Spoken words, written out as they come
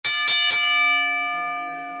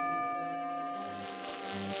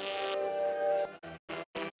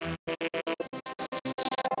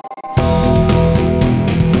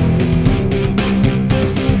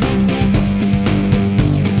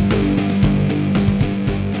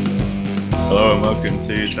Hello and welcome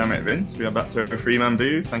to Damn It Vince. We are back to a three-man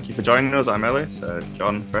booth. Thank you for joining us. I'm Ellis.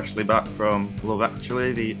 John, freshly back from Love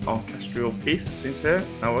Actually, the orchestral piece, is here.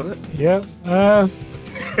 How was it? Yeah.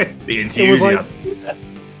 The enthusiasm.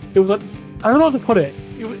 It was like I don't know how to put it.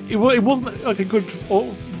 It wasn't like a good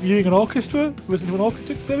viewing an orchestra, listening to an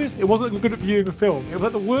orchestra experience. It wasn't a good viewing a film. It was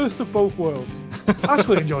like the worst of both worlds. I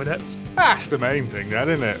actually enjoyed it. That's the main thing, then,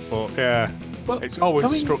 isn't it? But yeah, But it's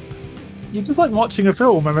always struck. you just like watching a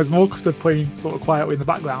film and there's an orchestra playing sort of quietly in the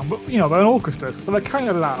background, but they're an orchestra, so they're kind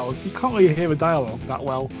of loud. You can't really hear the dialogue that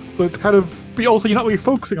well, so it's kind of. But also, you're not really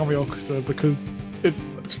focusing on the orchestra because it's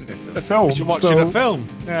a film. You're watching a film.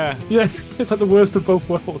 Yeah. Yeah, it's like the worst of both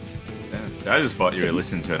worlds. Yeah. I just thought you were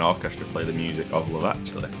listening to an orchestra play the music of Love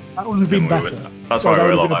Actually. That would have been better. That's why we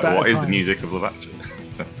were like, what what is the music of Love Actually?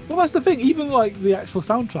 Well, that's the thing. Even like the actual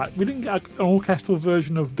soundtrack, we didn't get an orchestral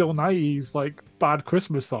version of Bill Nighy's like bad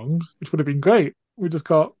Christmas songs, which would have been great. We just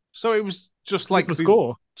got So it was just like the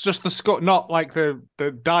score. Just the score, not like the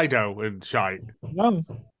Dido and shite. No,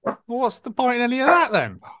 Well, what's the point in any of that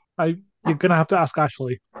then? you're gonna have to ask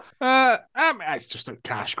Ashley. It's just a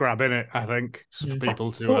cash grab, innit? I think for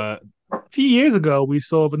people to. A few years ago, we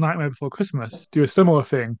saw The Nightmare Before Christmas do a similar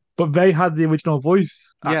thing, but they had the original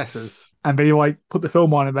voice actors, and they like put the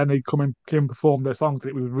film on, and then they came and perform their songs, and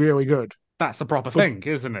it was really good. That's a proper thing,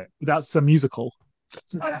 isn't it? That's a musical.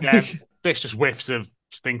 Yeah, this just whiffs of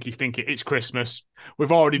stinky. It's Christmas.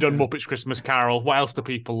 We've already done Muppets Christmas Carol. What else do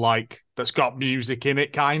people like that's got music in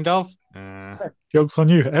it? Kind of. Jokes on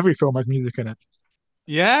you. Every film has music in it.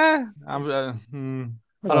 Yeah, I don't know.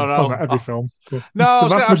 Not every film. So No, the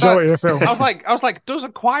vast majority of films. I was like, does A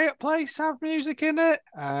Quiet Place have music in it?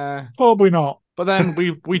 Probably not. But then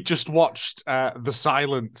we just watched The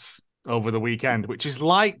Silence over the weekend, which is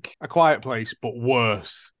like A Quiet Place but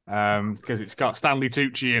worse, because it's got Stanley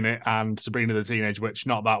Tucci in it and Sabrina the Teenage Witch,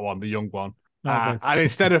 not that one, the young one. Okay. And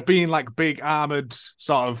instead of being like big armored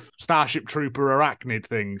sort of Starship Trooper arachnid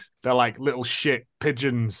things, they're like little shit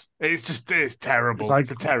pigeons. It's terrible.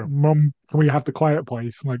 It's like, terrible. Mum, can we have the Quiet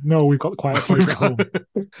Place? I'm like, no, we've got the Quiet Place at home. But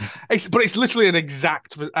it's literally an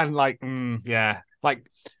exact and like like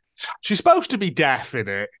she's supposed to be deaf in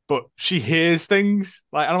it, but she hears things.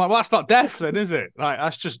 Like, and I'm like, well, that's not deaf then, is it? Like,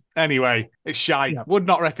 that's just anyway. It's shite. Yeah. Would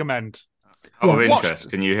not recommend. Out of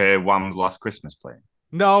interest, can you hear Wham's Last Christmas playing?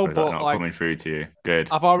 No, but that not like, coming through to you. Good.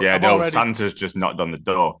 I've already... Santa's just knocked on the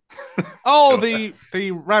door. Oh,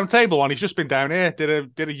 the round table one. He's just been down here.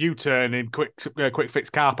 Did a U-turn in Quick Fix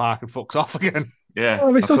car park and fucks off again. Yeah,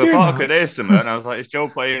 I thought I could hear something, and I was like, "Is Joe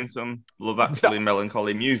playing some Love Actually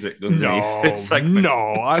melancholy music?" No,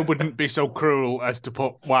 I wouldn't be so cruel as to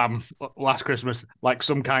put Wham Last Christmas like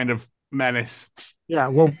some kind of menace. Yeah,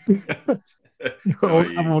 well.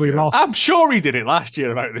 I'm sure he did it last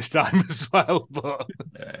year about this time as well. But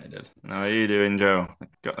yeah, he did. How are you doing, Joe?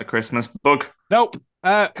 Got the Christmas bug? Nope.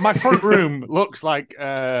 My front room looks like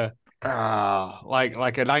a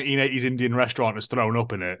 1980s Indian restaurant has thrown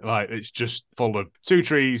up in it. Like, it's just full of two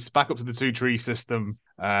trees. Back up to the 2-tree system.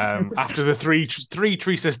 After the three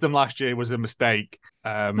tree system last year was a mistake.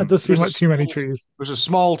 That does seem like too many trees. There's a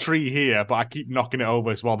small tree here, but I keep knocking it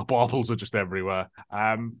over while the baubles are just everywhere.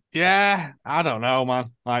 Yeah, I don't know, man.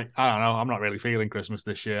 Like, I don't know. I'm not really feeling Christmas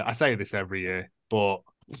this year. I say this every year, but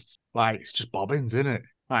like, it's just bobbins, isn't it?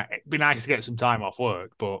 Like, it'd be nice to get some time off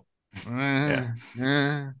work, but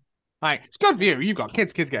like, it's good for you. You've got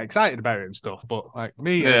kids get excited about it and stuff, but like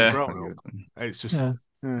me as a grown up, it's just.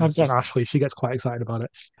 I've done Ashley. She gets quite excited about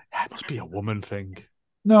it. It must be a woman thing.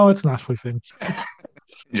 No, it's an Ashley thing.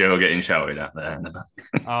 Joe getting shouted at there in the back.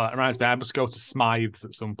 Oh, that reminds me. I must go to Smythe's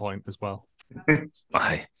at some point as well.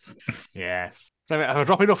 Smythe's. Yes. So if I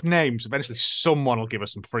drop enough names, eventually someone will give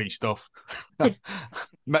us some free stuff.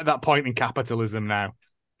 Met that point in capitalism now.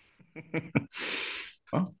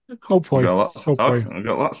 Well, hopefully. We've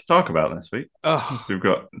got lots to talk about this week. We've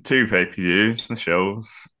got 2 pay-per-views, the shows,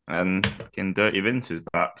 and fucking Dirty Vince is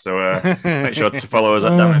back. So make sure to follow us at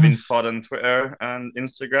Damn It Vince Pod on Twitter and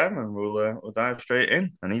Instagram, and we'll dive straight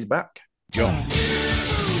in. And he's back. Jones.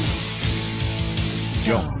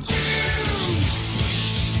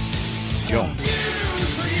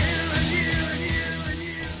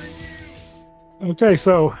 Okay,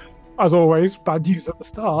 so as always, bad news at the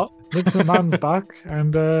start. Vince McMahon's back,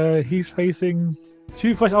 and he's facing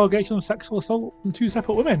 2 fresh allegations of sexual assault from 2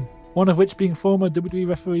 separate women, one of which being former WWE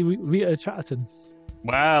referee Rita Chatterton.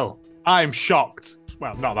 Well, I'm shocked.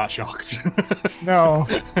 Well, not that shocked. No,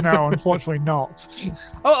 unfortunately not.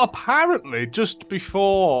 Oh, apparently, just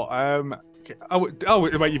before.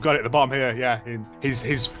 Wait, you've got it at the bottom here. Yeah,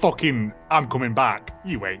 his fucking. I'm coming back.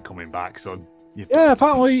 You ain't coming back, son. Yeah,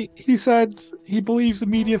 apparently he said he believes the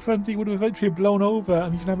media frenzy would have eventually blown over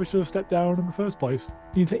and he never should have stepped down in the first place.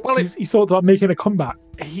 He thought about making a comeback.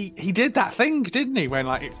 He did that thing, didn't he, when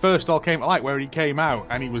like it first all came to light, where he came out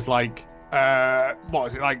and he was like, what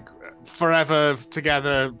was it, like forever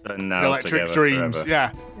together, electric together dreams, forever.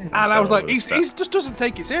 Yeah. And I was like, he just doesn't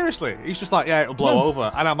take it seriously. He's just like, yeah, it'll blow over.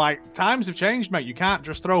 And I'm like, times have changed, mate. You can't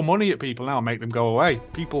just throw money at people now and make them go away.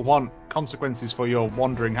 People want consequences for your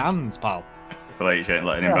wandering hands, pal. I feel like you ain't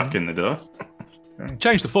letting him back in the door.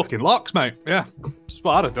 Change the fucking locks, mate. Yeah, that's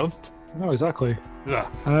what I'd have done. No, exactly. Yeah.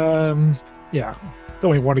 Yeah.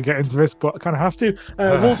 Don't even want to get into this, but I kind of have to.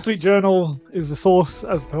 Wall Street Journal is the source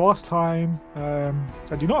as the last time.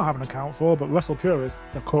 I do not have an account for, but Wrestle Purists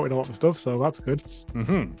have quoted a lot of stuff, so that's good.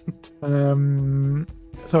 Mm-hmm.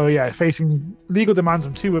 So yeah, facing legal demands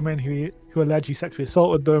from two women who allege he sexually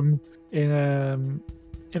assaulted them.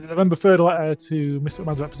 In a November 3rd letter to Mr.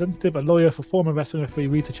 McMahon's representative, a lawyer for former wrestling referee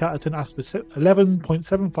Rita Chatterton asked for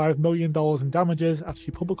 $11.75 million in damages after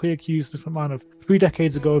she publicly accused Mr. McMahon of 3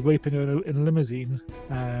 decades ago of raping her in a limousine.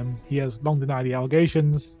 He has long denied the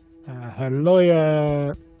allegations. Her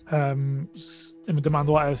lawyer in the demand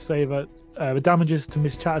letter say that the damages to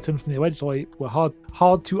Miss Chatterton from the alleged rape were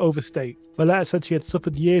hard to overstate. The letter said she had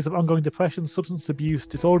suffered years of ongoing depression, substance abuse,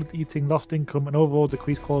 disordered eating, lost income, and overall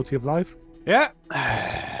decreased quality of life. Yeah.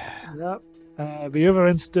 Yep. The other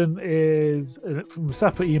incident is from a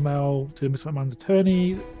separate email to Mr. McMahon's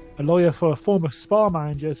attorney. A lawyer for a former spa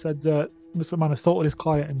manager said that Mr. McMahon assaulted his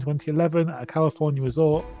client in 2011 at a California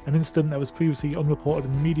resort, an incident that was previously unreported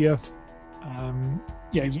in the media.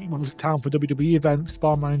 He was in town for a WWE event.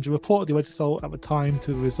 Spa manager reported the alleged assault at the time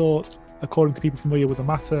to the resort. According to people familiar with the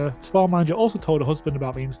matter, Spa manager also told her husband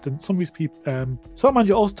about the incident. Spa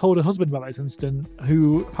manager also told her husband about this incident,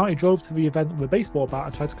 who apparently drove to the event with a baseball bat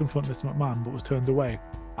and tried to confront Mr. McMahon, but was turned away.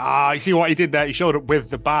 You see what he did there? He showed up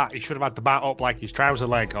with the bat. He should have had the bat up like his trouser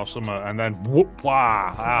leg or something, and then whoop,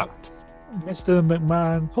 wah. Mr.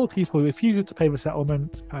 McMahon told people he refused to pay the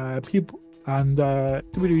settlement.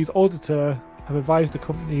 WWE's auditor have advised the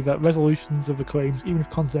company that resolutions of the claims, even if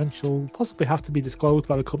confidential, possibly have to be disclosed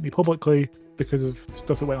by the company publicly because of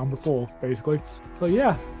stuff that went on before, basically. So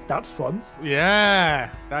yeah, that's fun.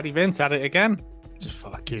 Yeah, Daddy Vince had it again. Just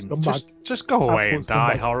fucking, just go away and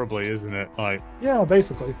die horribly, isn't it? Like, yeah,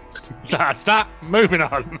 basically. That's that. Moving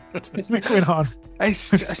on. It's moving on.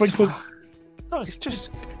 It's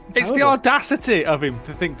the audacity of him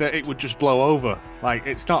to think that it would just blow over. Like,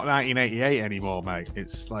 it's not 1988 anymore, mate.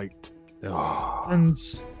 It's like, oh. And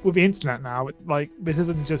with the internet now, this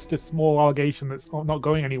isn't just a small allegation that's not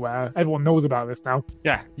going anywhere. Everyone knows about this now.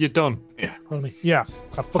 Yeah, you're done. Yeah. Yeah.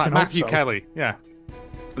 I fucking like Matthew Kelly. Yeah.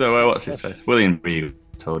 No, what's his face? William Regal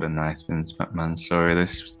told a nice Vince McMahon story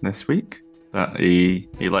this week that he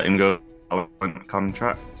let him go on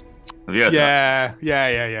contract. Have you heard that?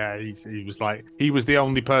 Yeah. He was like, he was the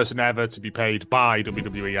only person ever to be paid by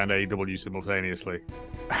WWE and AEW simultaneously.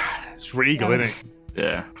 It's Regal, isn't it?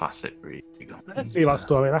 Yeah, classic Regal. I didn't see that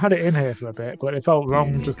story. I had it in here for a bit, but it felt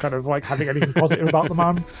wrong just kind of like having anything positive about the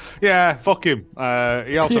man. Yeah, fuck him.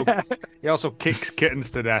 He also kicks kittens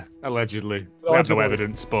to death, allegedly. We have no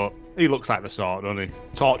evidence, but he looks like the sort, doesn't he?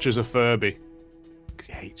 Tortures a Furby. Because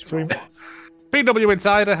he hates robots. PW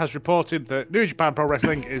Insider has reported that New Japan Pro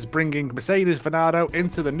Wrestling is bringing Mercedes Varnado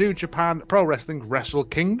into the New Japan Pro Wrestling Wrestle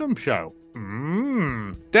Kingdom show.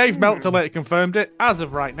 Dave Meltzer later confirmed it. As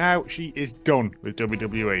of right now, she is done with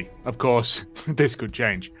WWE. Of course, this could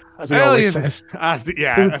change. As he always says.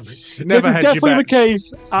 Never this is definitely the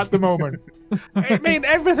case at the moment. I mean,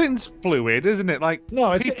 everything's fluid, isn't it? Like,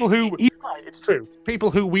 no, he's right. It's true. People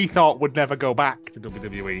who we thought would never go back to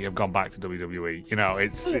WWE have gone back to WWE. You know,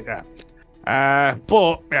 it's yeah.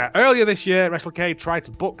 Earlier this year, WrestleCade tried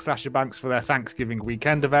to book Sasha Banks for their Thanksgiving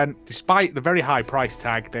weekend event. Despite the very high price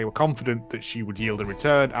tag, they were confident that she would yield a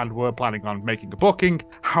return and were planning on making a booking.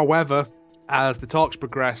 However, as the talks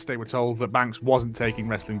progressed, they were told that Banks wasn't taking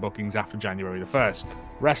wrestling bookings after January the 1st.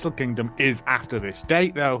 Wrestle Kingdom is after this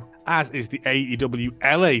date, though, as is the AEW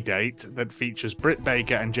LA date that features Britt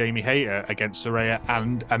Baker and Jamie Hayter against Saraya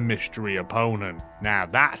and a mystery opponent. Now,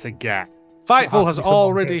 that's a get. Fightful has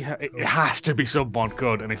already... It has to be someone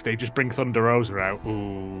good, and if they just bring Thunder Rosa out,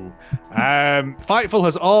 ooh. Fightful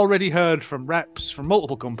has already heard from reps from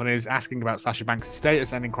multiple companies asking about Sasha Banks'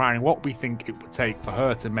 status and inquiring what we think it would take for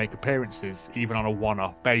her to make appearances, even on a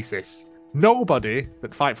one-off basis. Nobody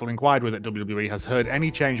that Fightful inquired with at WWE has heard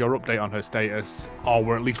any change or update on her status, or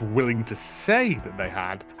were at least willing to say that they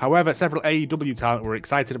had. However, several AEW talent were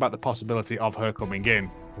excited about the possibility of her coming in.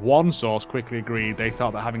 One source quickly agreed they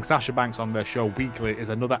thought that having Sasha Banks on their show weekly is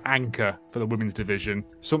another anchor for the women's division,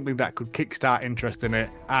 something that could kickstart interest in it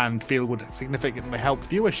and feel would significantly help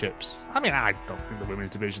viewerships. I mean, I don't think the women's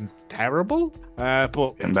division's terrible,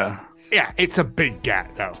 but Getting better. yeah, it's a big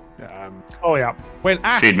get though. Oh yeah. When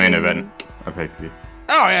Seed main asking- event. I pay per view.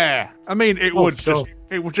 Oh yeah, I mean it Oh, would sure.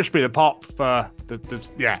 just be the pop for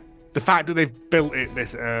the fact that they've built it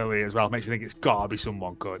this early as well makes me think it's got to be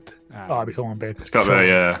someone good. Oh, it'd be someone big. It's got very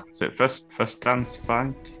is it first dance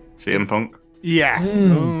fight? CM Punk. Yeah.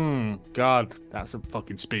 Mm. God, that's a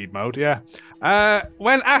fucking speed mode. Yeah.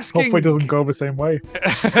 When asking, Hopefully, it doesn't go the same way.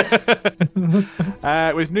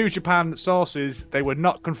 with New Japan sources, they would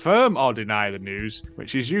not confirm or deny the news,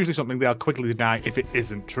 which is usually something they'll quickly deny if it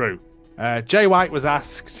isn't true. Jay White was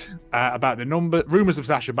asked about the rumours of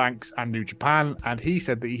Sasha Banks and New Japan, and he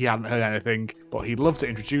said that he hadn't heard anything, but he'd love to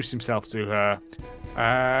introduce himself to her.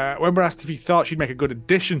 When we're asked if he thought she'd make a good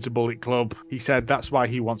addition to Bullet Club, he said that's why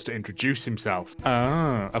he wants to introduce himself.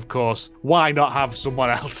 Of course. Why not have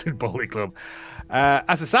someone else in Bullet Club?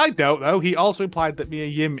 As a side note, though, he also implied that Mia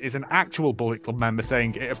Yim is an actual Bullet Club member,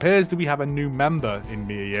 saying, "It appears that we have a new member in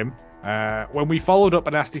Mia Yim." When we followed up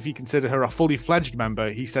and asked if he considered her a fully fledged member,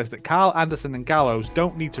 he says that Carl Anderson and Gallows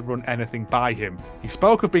don't need to run anything by him. He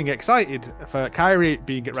spoke of being excited for Kyrie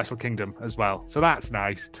being at Wrestle Kingdom as well, so that's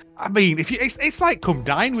nice. I mean, it's like come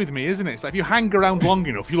dine with me, isn't it? It's like if you hang around long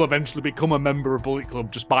enough, you'll eventually become a member of Bullet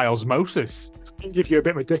Club just by osmosis. Give you a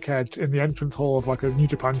bit of a dickhead in the entrance hall of like a New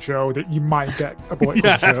Japan show that you might get a Bullet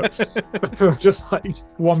Club shirt. Just like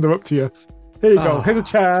wander up to you. Here you go. Here's a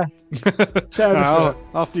chair. Chair and a shirt.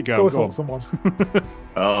 Off you go. Go Go on. assault someone.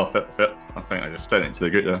 Oh, Phil, I think I just sent it to the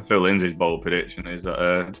group there. Phil Lindsay's bold prediction is that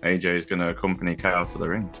AJ is going to accompany Kyle to the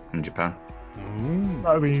ring in Japan.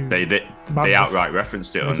 I mean, They madness. outright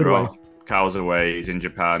referenced it In a on good Raw. way. Kyle's away. He's in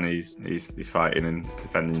Japan. He's fighting and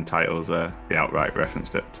defending titles there. They outright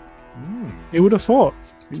referenced it. You would have thought.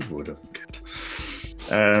 Who would have?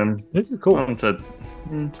 This is cool. On to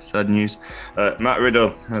sad news. Matt Riddle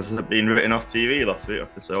has been written off TV last week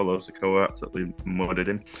after Solo Sikoa absolutely murdered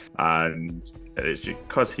him, and it's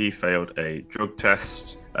because he failed a drug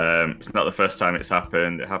test. It's not the first time it's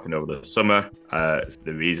happened. It happened over the summer. It's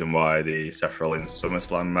the reason why the Seth Rollins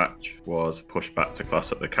SummerSlam match was pushed back to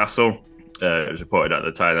Clash at the Castle. It was reported at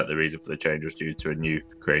the time that the reason for the change was due to a new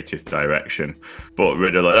creative direction. But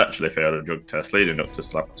Riddle had actually failed a drug test leading up to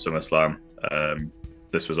SummerSlam.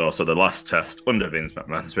 This was also the last test under Vince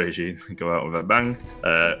McMahon's regime. Go out with a bang.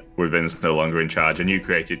 With Vince no longer in charge, a new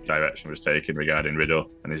creative direction was taken regarding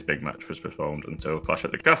Riddle, and his big match was postponed until Clash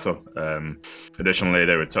at the Castle. Additionally,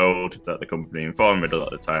 they were told that the company informed Riddle at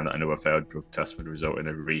the time that another failed drug test would result in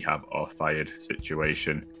a rehab or fired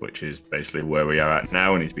situation, which is basically where we are at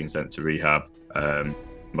now, and he's been sent to rehab.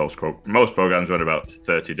 Most programs run about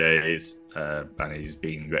 30 days. And he's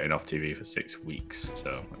been written off TV for 6 weeks,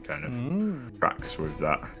 so it kind of tracks with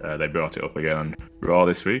that. They brought it up again on Raw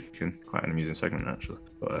this week, and quite an amusing segment actually.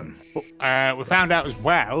 But we found out as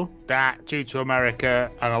well that due to America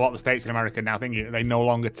and a lot of the states in America now thinking they no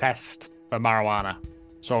longer test for marijuana,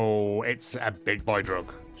 so it's a big boy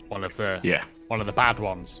drug. It's one of the bad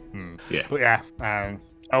ones. Yeah. But yeah.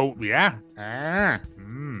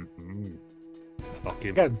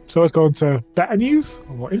 Again, so let's go on to better news.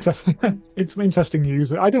 Or more interesting. It's some interesting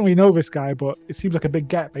news. I don't really know this guy, but it seems like a big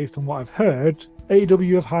get based on what I've heard.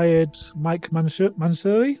 AEW have hired Mike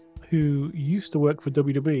Mansury, who used to work for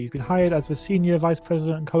WWE. He's been hired as the senior vice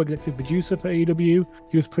president and co-executive producer for AEW.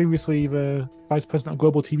 He was previously the vice president of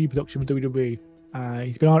global TV production for WWE.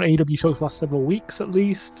 He's been on AEW shows for the last several weeks at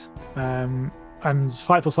least. And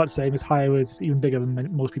Fightful's like to say this hire is even bigger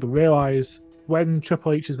than most people realise. When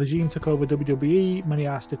Triple H's regime took over WWE, many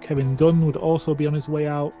asked if Kevin Dunn would also be on his way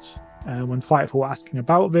out. When Fightful were asking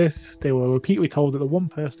about this, they were repeatedly told that the one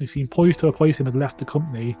person who seemed poised to replace him had left the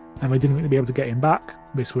company, and they didn't really be able to get him back.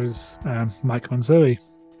 This was Mike Mansury.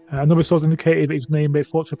 Another source indicated that his name they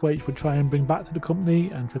thought Triple H would try and bring back to the company,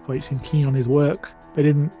 and Triple H seemed keen on his work. They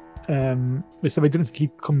didn't. They said they didn't think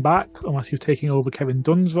he'd come back unless he was taking over Kevin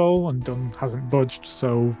Dunn's role, and Dunn hasn't budged,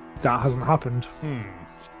 so that hasn't happened.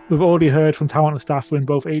 We've already heard from talent and staff in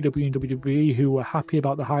both AEW and WWE who were happy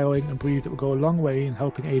about the hiring and believed it would go a long way in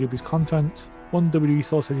helping AEW's content. One WWE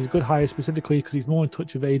source says he's a good hire specifically because he's more in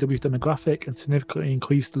touch with AEW's demographic and significantly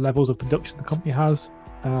increased the levels of production the company has.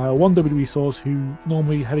 One WWE source who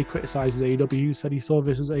normally heavily criticises AEW said he saw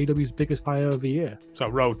this as AEW's biggest hire of the year. So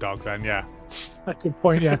Road Dogg then, yeah. That's a good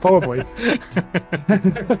point, yeah, probably.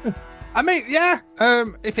 I mean, yeah,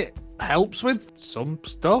 if it helps with some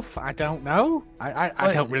stuff, I don't know.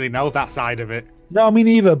 I don't really know that side of it. No, me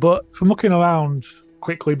neither, but from looking around,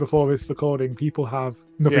 quickly before this recording, people have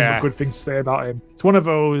nothing but good things to say about him. It's one of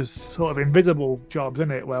those sort of invisible jobs,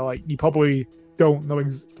 isn't it? Where like you probably don't know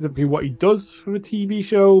exactly what he does for a TV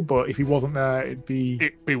show, but if he wasn't there, it'd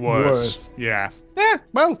be worse. Yeah.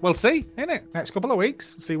 Well, we'll see, innit? Next couple of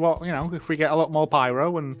weeks, see what if we get a lot more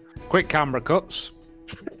pyro and quick camera cuts.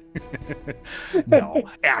 No,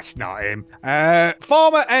 that's not him.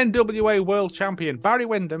 Former NWA World Champion Barry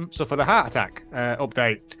Windham suffered a heart attack.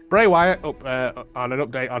 Update. Bray Wyatt, on an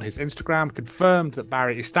update on his Instagram, confirmed that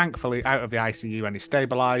Barry is thankfully out of the ICU and is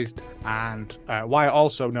stabilised. And Wyatt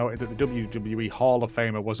also noted that the WWE Hall of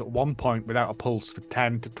Famer was at one point without a pulse for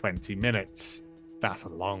 10 to 20 minutes. That's a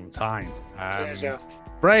long time.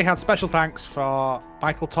 Bray had special thanks for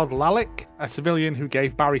Michael Todd Lalick, a civilian who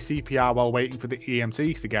gave Barry CPR while waiting for the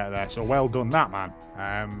EMTs to get there. So well done, that man.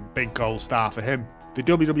 Big gold star for him. The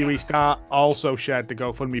WWE star also shared the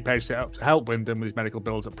GoFundMe page set up to help Windham with his medical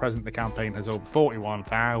bills. At present, the campaign has over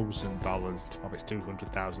 $41,000 of its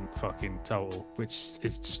 $200,000 fucking total, which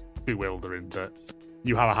is just bewildering that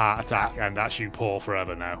you have a heart attack and that's you poor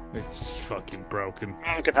forever now. It's just fucking broken.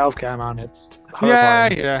 American healthcare, man. It's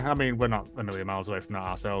horrifying. Yeah. I mean, we're not a million miles away from that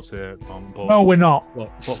ourselves here. But, no, we're not. But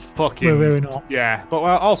fucking... We're really not. Yeah. But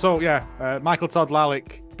also, Michael Todd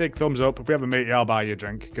Lalick, big thumbs up. If we ever meet you, I'll buy you a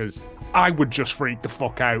drink, because I would just freak the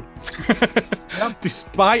fuck out.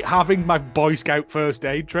 Despite having my Boy Scout first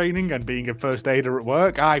aid training and being a first aider at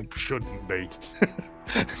work, I shouldn't be.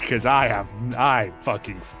 Because I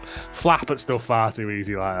fucking flap at stuff far too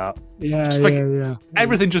easy like that. Yeah.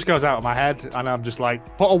 Everything just goes out of my head, and I'm just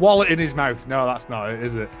like, put a wallet in his mouth. No, that's not it,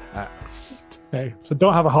 is it? Okay, so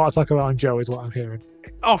don't have a heart attack around Joe, is what I'm hearing.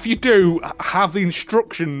 Oh, if you do, have the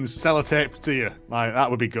instructions sellotaped to you. Like, that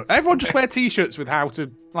would be good. Everyone just wear t-shirts with how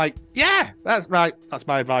to, that's right. That's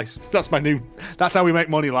my advice. That's how we make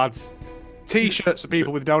money, lads. T-shirts for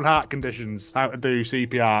people with known heart conditions, how to do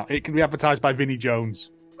CPR. It can be advertised by Vinnie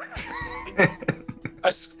Jones.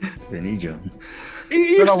 Vinnie Jones.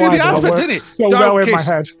 He used to do the advert, didn't he? So well in my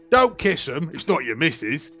head. Don't kiss him. It's not your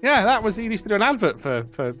missus. Yeah, he used to do an advert for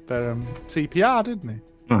CPR, didn't he?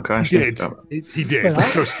 Okay. He did.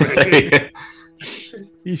 Trust me.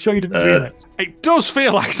 You sure you didn't dream it? It does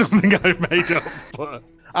feel like something I've made up, but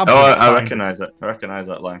I recognise it. I recognise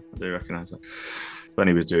that line. I do recognise it. When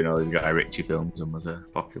he was doing all these Guy Ritchie films and was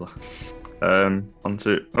popular. On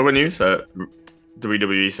to other news.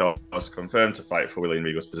 WWE source confirmed to fight for William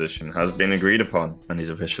Regal's position has been agreed upon, and he's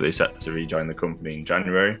officially set to rejoin the company in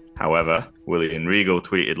January. However, William Regal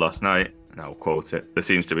tweeted last night, and I'll quote it, "There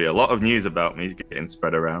seems to be a lot of news about me getting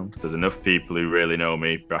spread around. There's enough people who really know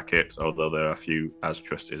me, brackets, although there are a few, as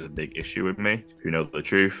trust is a big issue with me, who know the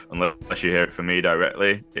truth. Unless you hear it from me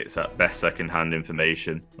directly, it's at best second-hand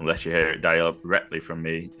information. Unless you hear it directly from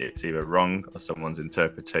me, it's either wrong or someone's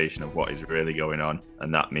interpretation of what is really going on.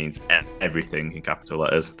 And that means everything in capital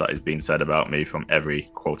letters that is being said about me from every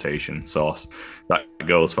quotation source. That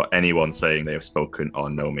goes for anyone saying they have spoken or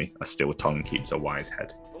know me. A still tongue keeps a wise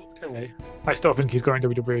head." Okay. I still think he's going to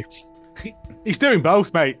WWE. He's doing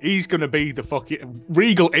both, mate. He's going to be the fucking...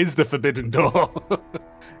 Regal is the forbidden door.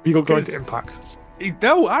 Regal going to Impact.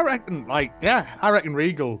 I reckon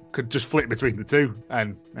Regal could just flip between the two.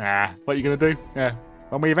 And, what are you going to do? Yeah.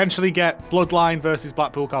 When we eventually get Bloodline versus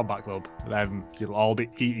Blackpool Combat Club, then you'll all be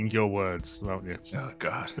eating your words, won't you? Oh,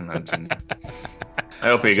 God, imagine. I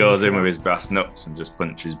hope he goes in with his brass nuts and just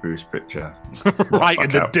punches Bruce Pritchard. Right in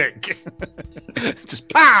the dick. Just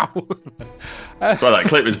pow! That's why that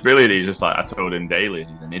clip was brilliant. He's just like, I told him daily,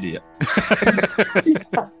 he's an idiot.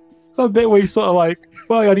 A bit where he's sort of like,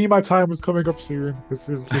 well, I knew my time was coming up soon. This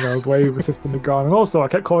is, the way the system had gone. And also, I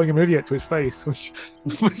kept calling him an idiot to his face, which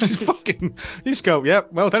is fucking... You just go,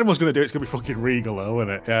 well, if anyone's going to do it, it's going to be fucking Regal, though, isn't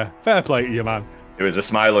it? Yeah. Fair play to you, man. There was a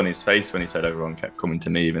smile on his face when he said everyone kept coming to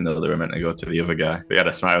me, even though they were meant to go to the other guy. But he had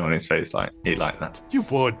a smile on his face, like, he'd like that. You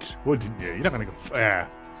would, wouldn't you? You're not going to go... Yeah.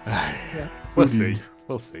 We'll see.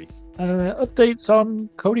 Updates on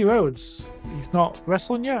Cody Rhodes. He's not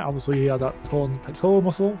wrestling yet. Obviously, he had that torn pectoral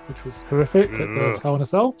muscle, which was horrific at the Hell in a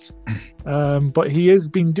Cell. But he has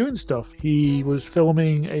been doing stuff. He was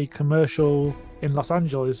filming a commercial in Los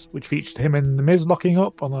Angeles, which featured him and The Miz locking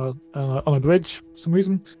up on a bridge for some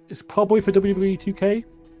reason. It's probably for WWE 2K.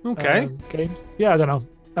 Okay. Games. Yeah, I don't know.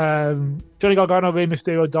 Johnny Gargano, Rey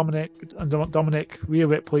Mysterio, Dominic, Rhea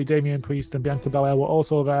Ripley, Damian Priest, and Bianca Belair were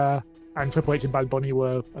also there. And Triple H and Bad Bunny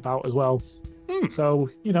were about as well. So,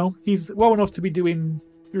 he's well enough to be doing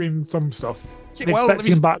some stuff.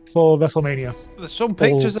 Expecting him back for WrestleMania. There's some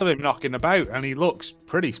pictures of him knocking about, and he looks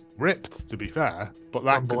pretty ripped, to be fair. But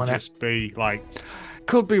that could just be,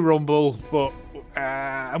 could be Rumble, but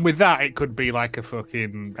And with that, it could be like a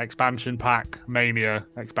fucking expansion pack, Mania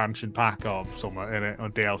expansion pack or something in it, or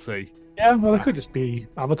DLC. Yeah, well, they could just be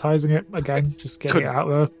advertising it again, just getting it out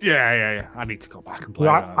there. Yeah. I need to go back and play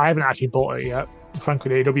Well, I haven't actually bought it yet.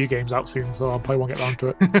 Frankly, the AW game's out soon, so I probably won't get around to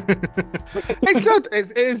it. It's good.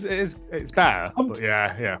 It's better. But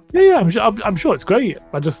yeah. Yeah, I'm sure it's great.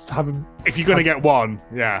 I just haven't. If you're gonna get one,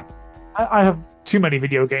 yeah. I have too many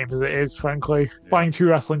video games as it is, frankly. Yeah. Buying 2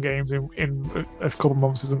 wrestling games in a couple of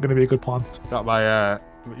months isn't going to be a good plan. Got my, like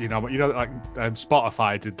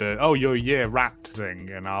Spotify did the your year wrapped thing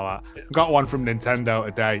and all that. Yeah. Got one from Nintendo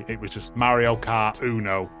today. It was just Mario Kart,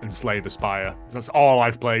 Uno, and Slay the Spire. That's all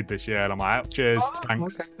I've played this year, and I'm like, cheers,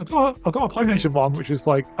 thanks. Okay. I've got a PlayStation one, which is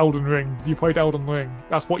like Elden Ring. You played Elden Ring.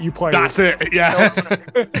 That's what you played. That's it. Yeah.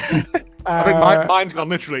 I think mine's got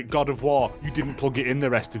literally God of War. You didn't plug it in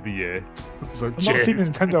the rest of the year. I've not seen the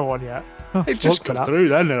Nintendo one yet. It just came through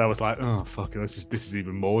then, and I was like, oh, fuck, this is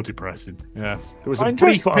even more depressing. Yeah. There was a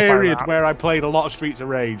brief period where I played a lot of Streets of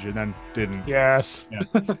Rage and then didn't. Yes. Yeah.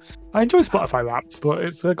 I enjoy Spotify Wrapped, but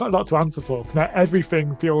it's got a lot to answer for. Now,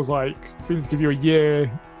 everything feels like we give you a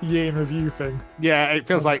year in review thing. Yeah, it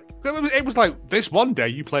feels like it was like this one day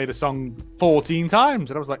you played a song 14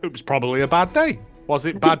 times, and I was like, it was probably a bad day. Was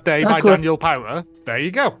it Bad Day by Daniel Powter? There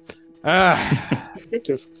you go.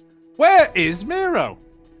 Where is Miro?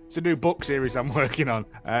 It's a new book series I'm working on.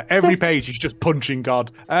 Every page is just punching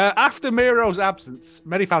God. After Miro's absence,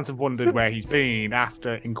 many fans have wondered where he's been.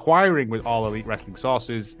 After inquiring with All Elite Wrestling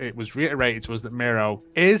sources, it was reiterated to us that Miro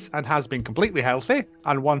is and has been completely healthy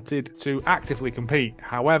and wanted to actively compete.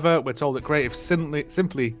 However, we're told that creative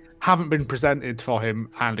simply haven't been presented for him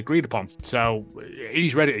and agreed upon. So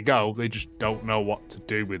he's ready to go. They just don't know what to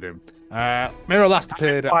do with him. Miro last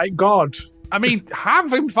appeared. Fight God. I mean,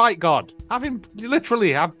 have him fight God. Have him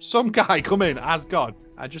literally have some guy come in as God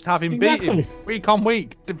and just have him beat him week on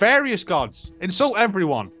week. The various gods. Insult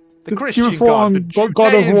everyone. The Christian God, the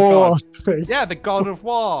God of War. God. Yeah, the God of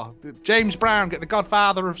War. James Brown, get the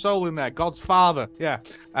Godfather of Soul in there. God's father. Yeah.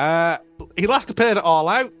 He last appeared at All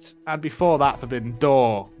Out, and before that, Forbidden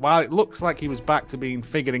Door. While it looks like he was back to being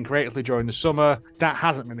figured in creatively during the summer, that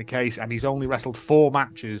hasn't been the case, and he's only wrestled 4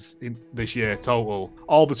 matches in this year total,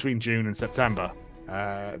 all between June and September.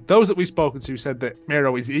 Those that we've spoken to said that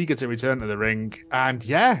Miro is eager to return to the ring, and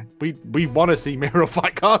yeah, we want to see Miro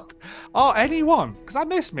fight God or anyone, because I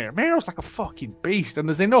miss Miro. Miro's like a fucking beast, and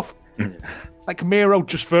there's enough like Miro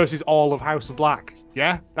just versus all of House of Black.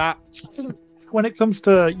 Yeah, that. When it comes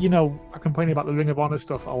to, I'm complaining about the Ring of Honor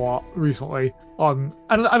stuff a lot recently and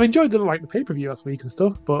I've enjoyed the pay-per-view last week and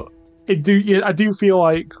stuff, but I do feel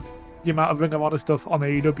like the amount of Ring of Honor stuff on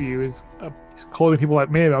AEW is calling people like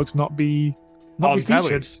Miro to not be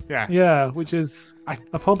featured. Yeah, which is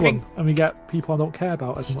a problem, and we get people I don't care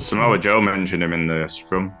about as much. Samoa Joe mentioned him in the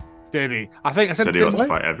scrum. Did he? I think I said he wants to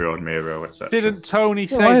fight everyone, Miro, etc. Didn't Tony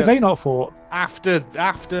say why that have they not fought? After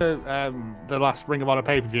the last Ring of Honor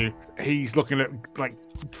pay-per-view, he's looking at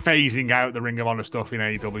phasing out the Ring of Honor stuff in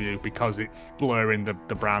AEW because it's blurring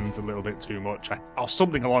the brands a little bit too much, or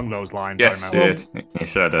something along those lines. Yes, he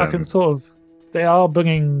said. I can they are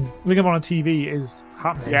bringing Ring of Honor TV is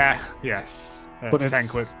happening. Yeah, yes, but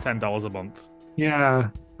 $10 a month.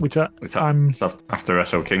 Yeah. Which it's after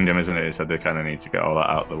Wrestle Kingdom, isn't it? It said they kind of need to get all that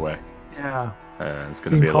out of the way. Yeah. There's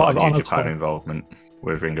going to be a lot of New Japan involvement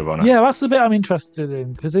with Ring of Honor. Yeah, that's the bit I'm interested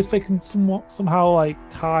in, because if they can somehow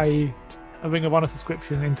tie a Ring of Honor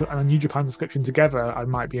subscription and a New Japan subscription together, I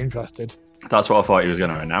might be interested. That's what I thought he was going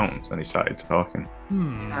to announce when he started talking.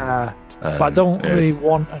 But I don't really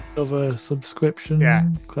want another subscription. Yeah,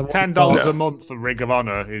 $10 a month for Ring of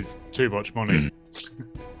Honor is too much money.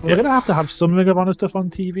 We're going to have some Ring of Honor stuff on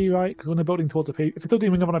TV, right? Because when they're building towards if they're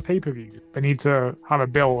doing Ring of Honor pay-per-view, they need to have a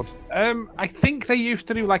build. I think they used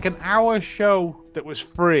to do an hour show that was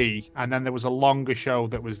free, and then there was a longer show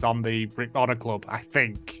that was on the Ring Honor Club, I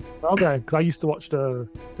think. Okay, because I used to watch the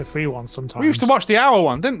free one sometimes. We used to watch the hour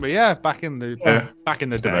one, didn't we? Yeah, back in the day.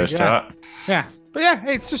 Yeah. But yeah,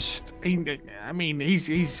 it's just,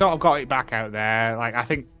 he's sort of got it back out there. I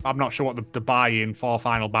think, I'm not sure what the buy-in for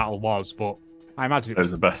Final Battle was, but I imagine it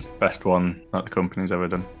was the best one that the company's ever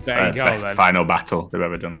done. There you go, best then. Final Battle they've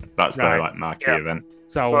ever done. That's their marquee event.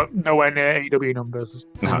 So, but nowhere near AEW numbers.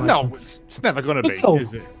 No, it's never going to be,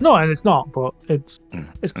 is it? No, and it's not. But it's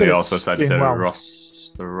good. He also said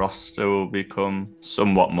the roster will become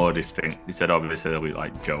somewhat more distinct. He said obviously there'll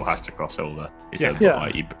be Joe has to cross over. He said your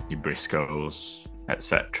Briscoes,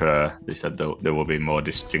 etc. They said there will be more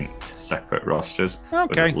distinct, separate rosters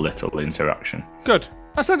with little interaction. Good.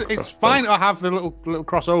 I said it's fine to have the little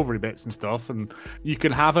crossover if stuff, and you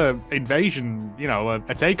can have a invasion, a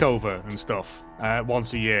takeover and stuff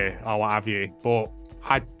once a year or what have you. But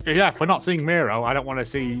if we're not seeing Miro, I don't want to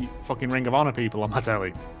see fucking Ring of Honor people on my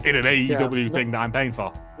telly in an AEW thing that I'm paying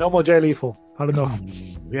for. No more Jay Lethal. Had enough.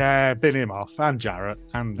 Yeah, bin him off, and Jarrett,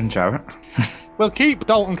 and Jarrett. We'll keep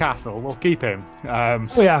Dalton Castle. We'll keep him.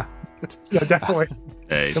 Oh yeah, definitely.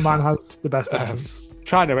 The man has the best entrance.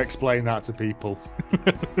 Trying to explain that to people.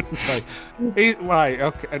 Right,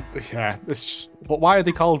 okay, yeah. But why are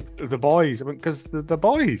they called the boys? I mean, because the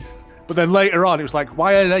boys. But then later on, it was like,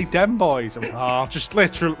 why are they dem boys? I was just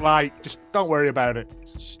literally just don't worry about it.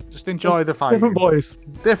 Just enjoy the fight.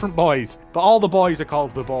 Different boys. But all the boys are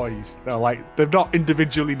called the boys. They're not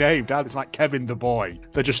individually named. It's like Kevin the boy.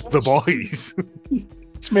 They're just the boys.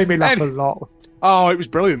 Which made me laugh a lot. Oh, it was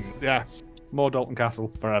brilliant. Yeah, more Dalton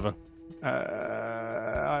Castle forever.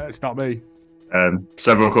 It's not me.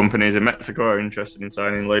 Several companies in Mexico are interested in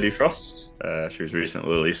signing Lady Frost. She was recently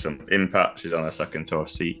released from Impact. She's on her second tour of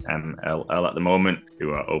CMLL at the moment,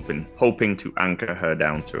 who are hoping to anchor her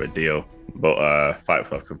down to a deal. But Fight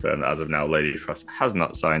Club confirmed that as of now, Lady Frost has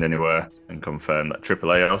not signed anywhere, and confirmed that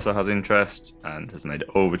AAA also has interest and has made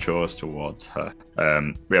overtures towards her.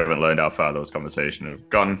 We haven't learned how far those conversations have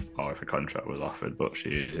gone or if a contract was offered, but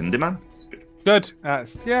she is in demand. It's good. Good.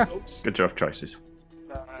 Yeah. Good job choices.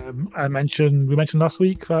 We mentioned last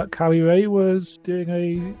week that Kylie Ray was doing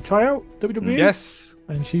a tryout WWE. Yes,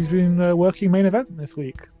 and she's been working main event this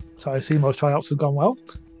week. So I assume those tryouts have gone well.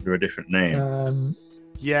 They're a different name.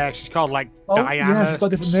 Yeah, she's called Diana. Yeah, she's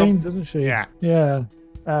got different names, doesn't she? Yeah.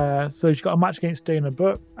 Yeah. So she got a match against Dana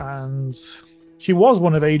Brooke, and she was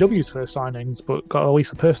one of AEW's first signings, but got released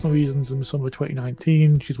for personal reasons in the summer of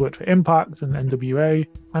 2019. She's worked for Impact and NWA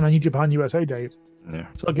and a New Japan USA date. Yeah.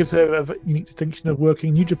 So it gives her a unique distinction of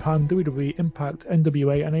working New Japan, WWE, Impact,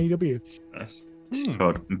 NWA, and AEW. Yes. She's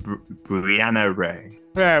called Brianna Ray.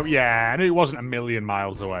 Yeah, and it wasn't a million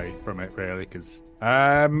miles away from it, really, because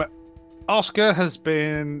Asuka has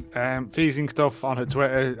been teasing stuff on her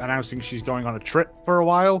Twitter, announcing she's going on a trip for a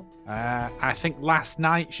while. I think last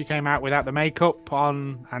night she came out without the makeup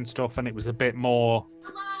on and stuff, and it was a bit more...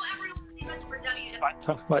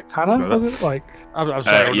 Like Hannah, was it? Like,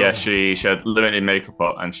 yeah, she had limited makeup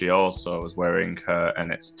on, and she also was wearing her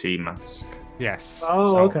NXT mask. Yes.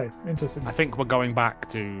 Oh, okay, interesting. I think we're going back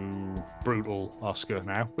to brutal Asuka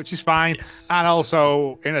now, which is fine. Yes. And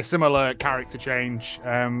also, in a similar character change,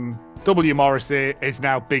 W. Morrissey is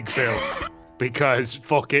now Big Bill. Because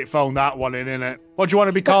fuck it, phone that one in, innit? What do you want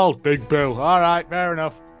to be called? Big Bill. All right, fair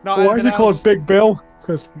enough. Why is he called Big Bill?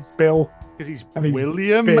 Because he's Bill. Because he's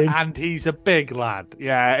William big. And he's a big lad.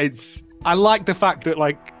 Yeah, I like the fact that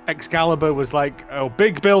like Excalibur was like, oh,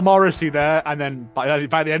 Big Bill Morrissey there, and then by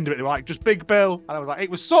the end of it they were like, just Big Bill, and I was like, it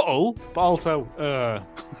was subtle, but also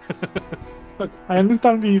Look, I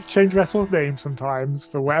understand these change wrestlers' names sometimes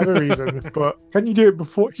for whatever reason, but can you do it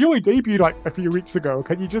before? He only debuted like a few weeks ago.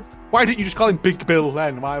 Can you just? Why didn't you just call him Big Bill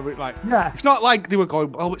then? Why were like? Yeah. It's not like they were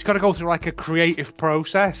going. Oh, it's got to go through like a creative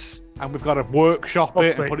process, and we've got to workshop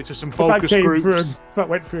it and put it to some focus groups. If that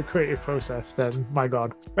went through a creative process, then my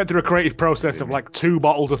God. Went through a creative process of like 2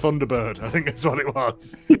 bottles of Thunderbird. I think that's what it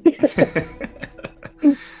was.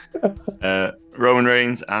 Roman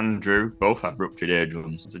Reigns and Drew both had ruptured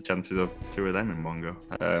eardrums. There's a chances of 2 of them in one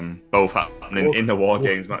go. Both happening in the War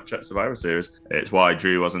Games match at Survivor Series. It's why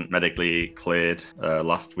Drew wasn't medically cleared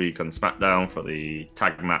last week on SmackDown for the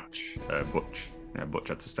tag match. Butch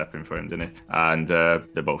had to step in for him, didn't he? And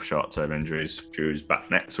they're both short-term injuries. Drew's back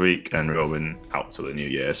next week, and Roman out till the new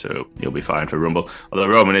year, so he'll be fine for Rumble. Although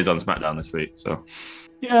Roman is on SmackDown this week, so...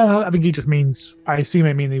 Yeah, I think he just means... I assume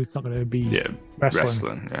it means he's not going to be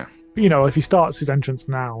wrestling. Yeah. But, if he starts his entrance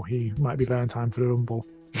now, he might be there in time for the Rumble.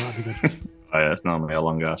 That'd be good. Oh, yeah, it's normally a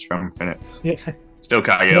long-ass ramp, isn't it? Yeah. Still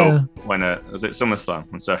can't get up when... was it SummerSlam?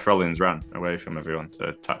 When Seth Rollins ran away from everyone to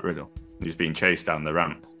attack Riddle. He's being chased down the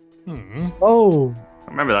ramp. Oh,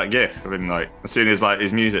 I remember that gif of him, like, as soon as like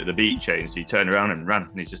his music, the beat changed, he turned around and ran,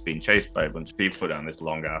 and he's just being chased by a bunch of people down this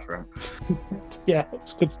long ass ramp. Yeah,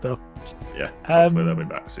 it's good stuff. Yeah, hopefully they'll be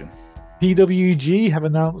back soon. PWG have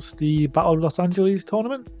announced the Battle of Los Angeles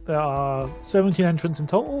tournament. There are 17 entrants in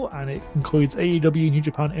total, and it includes AEW, New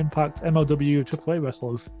Japan, Impact, MLW, AAA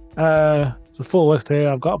wrestlers. It's a full list here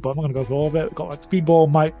I've got, but I'm not going to go through all of it. We've got like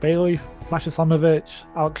Speedball, Mike Bailey, Masha Slamovich,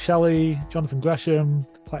 Alex Shelley, Jonathan Gresham,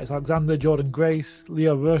 Titus Alexander, Jordan Grace,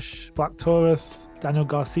 Leo Rush, Black Taurus, Daniel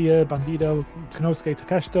Garcia, Bandido, Konosuke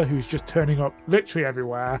Takeshita, who's just turning up literally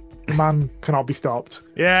everywhere. The man cannot be stopped.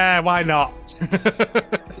 Yeah, why not?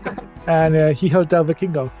 And Hijo del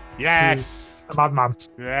Vikingo. Yes! A madman.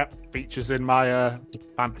 Yeah, features in my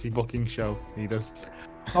fantasy booking show. He does.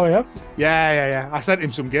 Oh, yeah? Yeah. I sent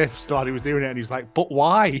him some gifts while he was doing it, and he's like, "But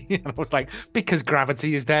why?" And I was like, "Because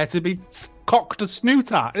gravity is there to be cocked a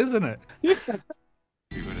snoot at, isn't it?" You're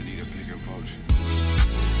gonna need a bigger boat.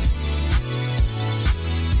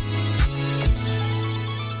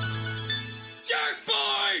 Jerk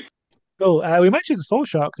boy! Cool. We mentioned soul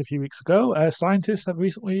sharks a few weeks ago. Scientists have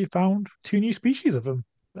recently found 2 new species of them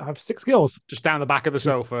that have 6 gills. Just down the back of the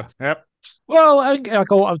sofa. Yep. Well, I think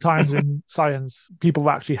like a lot of times in science, people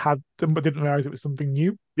actually had them but didn't realize it was something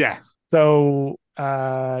new. Yeah. So,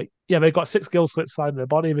 yeah, they've got 6 gill slits inside their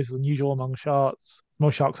body. This is unusual among sharks.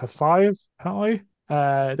 Most sharks have 5, apparently.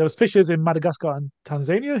 There was fishers in Madagascar and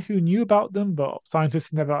Tanzania who knew about them, but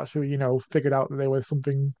scientists never actually, figured out that they were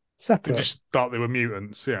something separate. They just thought they were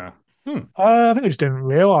mutants. Yeah. I think they just didn't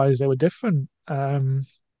realize they were different.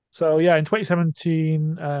 So yeah, in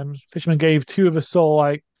 2017, fishermen gave 2 of the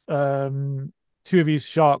soul-like 2 of these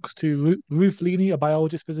sharks to Ruth Leaney, a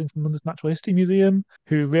biologist visiting from London's Natural History Museum,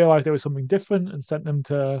 who realized there was something different and sent them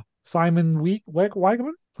to Simon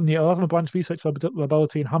Weigerman from the 11th Branch Research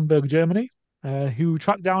Laboratory in Hamburg, Germany, who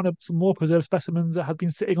tracked down some more preserved specimens that had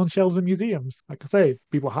been sitting on shelves in museums. Like I say,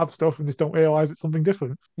 people have stuff and just don't realize it's something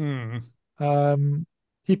different.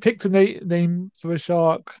 He picked a name for a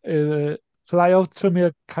shark,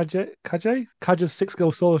 Pliotomia Kaja's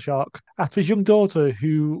 6-gill soul shark, after his young daughter,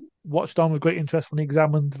 who watched on with great interest when he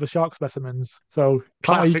examined the shark specimens. So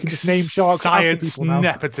classic you can just name sharks science after people now.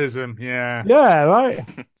 nepotism. Yeah. Yeah,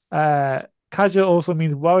 right. Kaja also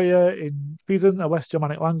means warrior in Frisian, a West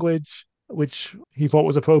Germanic language, which he thought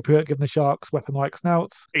was appropriate given the shark's weapon-like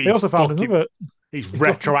snouts. They also found another. He's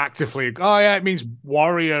retroactively. Oh yeah, it means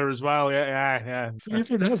warrior as well. Yeah.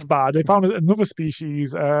 That's bad. They found another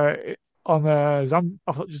species on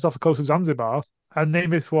just off the coast of Zanzibar, and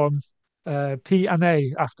named this one P and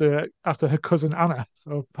A after her cousin Anna.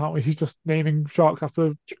 So apparently he's just naming sharks after.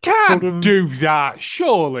 You can't do that,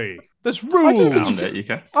 surely. There's rules. You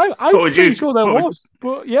can. I'm pretty sure there was,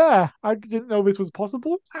 but yeah, I didn't know this was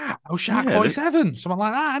possible. Shark Boy 7, something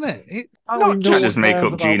like that, isn't it? Not just make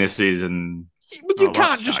up genuses and. But you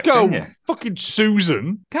can't just go fucking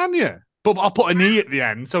Susan, can you? But I'll put an E at the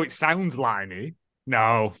end so it sounds liney.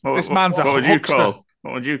 No, this man's a huckster.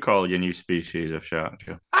 What would you call your new species of shark,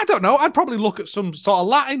 Joe? I don't know. I'd probably look at some sort of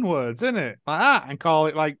Latin words, innit? Like that, and call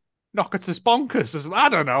it like Nocatus Boncus. I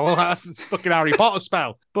don't know. That's a fucking Harry Potter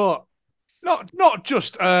spell. But not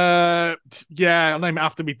just, I'll name it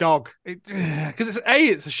after me dog. Because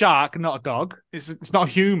it's a shark and not a dog. It's not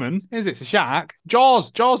a human, is it? It's a shark.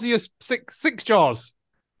 Jaws are your six jaws.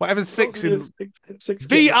 Whatever's 6 in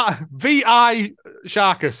VI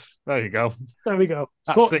Sharkus. There you go. There we go.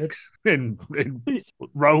 That's sorted. 6 in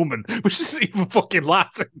Roman, which is even fucking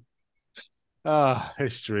Latin.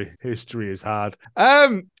 History is hard.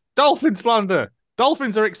 Dolphin slander.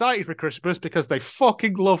 Dolphins are excited for Christmas because they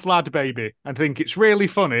fucking love Lad Baby and think it's really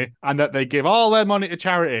funny, and that they give all their money to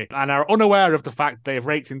charity and are unaware of the fact they have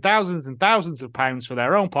raked in thousands and thousands of pounds for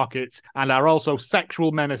their own pockets and are also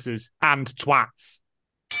sexual menaces and twats.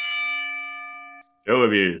 Show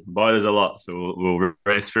reviews. Boy, there's a lot, so we'll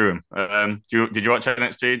race through them. Did you watch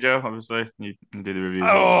NXT, Joe? Obviously, you did the review.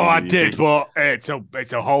 Oh, I did, but it's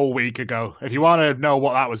a whole week ago. If you want to know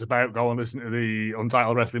what that was about, go and listen to the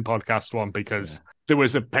Untitled Wrestling Podcast one, because there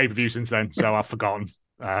was a pay-per-view since then, so I've forgotten.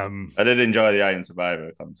 I did enjoy the Iron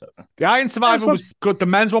Survivor concept. The Iron Survivor was good. The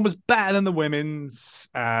men's one was better than the women's.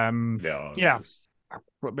 Yeah.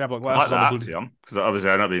 Let me have a look. I like the Axiom, because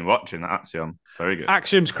obviously I've not been watching the Axiom. Very good.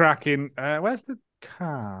 Axiom's cracking. Where's the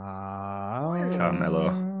card?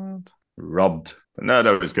 Carmelo. Robbed. But no,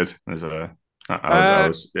 that was good. It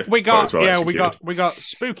was, we got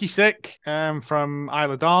Spooky Sick from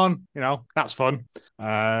Isla Dawn. That's fun.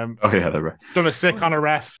 Done a sick on a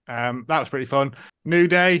ref. That was pretty fun. New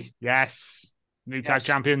Day, yes. New tag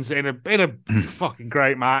champions in a fucking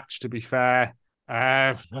great match, to be fair.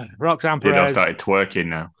 Roxanne Perez. They all started twerking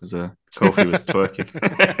now because Kofi was twerking.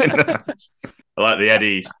 I like the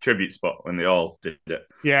Eddie tribute spot when they all did it.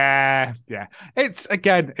 Yeah.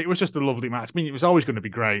 It was just a lovely match. I mean, it was always going to be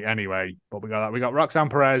great anyway, but we got that. We got Roxanne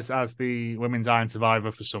Perez as the Women's Iron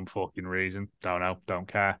Survivor for some fucking reason. Don't know, don't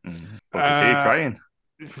care. Crying.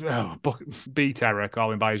 B Terror,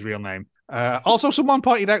 call him by his real name. Also, someone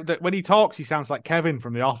pointed out that when he talks, he sounds like Kevin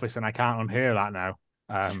from The Office, and I can't unhear that now.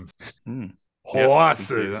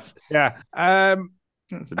 Horses. Yeah.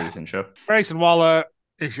 That's a decent show. Grayson Waller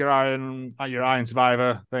is your Iron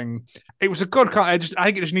Survivor thing. It was a good. I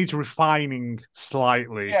think it just needs refining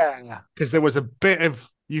slightly. Yeah. Because there was a bit of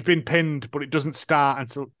you've been pinned, but it doesn't start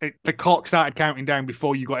until the clock started counting down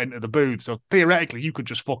before you got into the booth. So theoretically, you could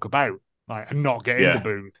just fuck about. Like, and not get in the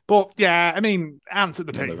booth. But yeah, I mean, Ants at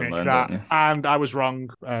the Picnic, and I was wrong.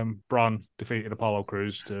 Braun defeated Apollo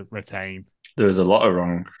Crews to retain. There was a lot of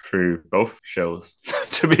wrong through both shows,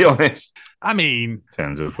 to be honest. I mean, in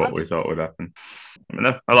terms of what we thought would happen.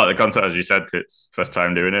 I like the concept, as you said. It's first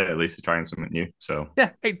time doing it. At least they're trying something new. So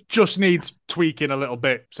yeah, it just needs tweaking a little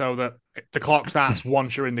bit so that the clock starts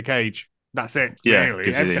once you're in the cage. That's it. Yeah, really.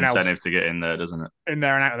 gives you the incentive to get in there, doesn't it? In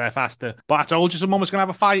there and out of there faster. But I told you someone was going to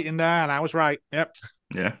have a fight in there, and I was right. Yep.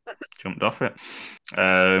 Yeah, jumped off it.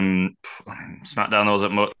 SmackDown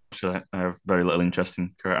wasn't much. I have very little interest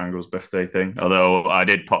in Kurt Angle's birthday thing. Although I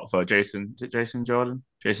did pop for Jason. Is it Jason Jordan?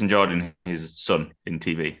 Jason Jordan, his son in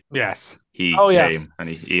TV. Yes. He came and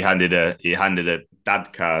he handed a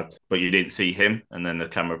dad card, but you didn't see him. And then the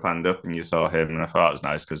camera panned up and you saw him. And I thought it was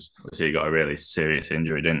nice because he got a really serious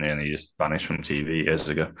injury, didn't he? And he just vanished from TV years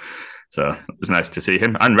ago. So it was nice to see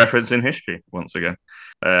him and reference in history once again.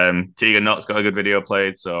 Tegan Knott's got a good video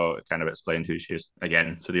played, so it kind of explained who she is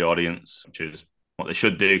again to the audience, which is what they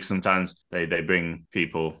should do. Sometimes they bring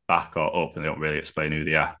people back or up and they don't really explain who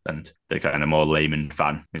they are, and the kind of more layman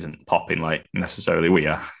fan isn't popping like necessarily we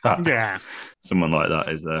are. Someone like that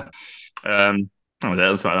is there.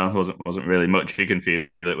 SmackDown wasn't really much. You can feel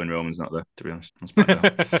it when Roman's not there, to be honest. On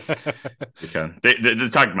SmackDown. You can. The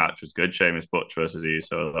tag match was good. Sheamus Butch versus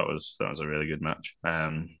Uso. That was a really good match.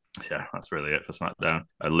 Yeah, that's really it for SmackDown.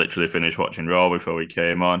 I literally finished watching Raw before we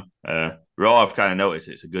came on. Raw, I've kind of noticed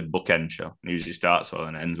it's a good bookend show. It usually starts well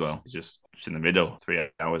and ends well. It's just in the middle, 3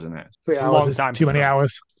 hours, isn't it? 3 hours is too many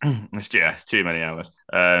hours. It's too many hours.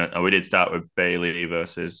 And we did start with Bayley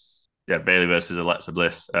versus Alexa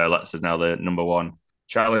Bliss. Alexa's now the number one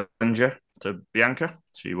challenger to Bianca.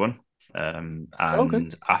 She won.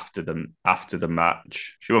 After the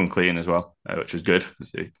match, she won clean as well, which was good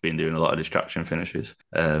because they've been doing a lot of distraction finishes.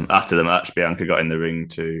 After the match, Bianca got in the ring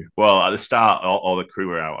at the start, all the crew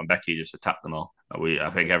were out and Becky just attacked them all. I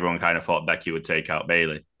think everyone kind of thought Becky would take out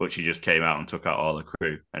Bayley, but she just came out and took out all the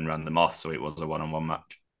crew and ran them off. So it was a one-on-one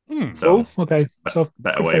match. So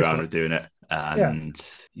better way around of doing it. And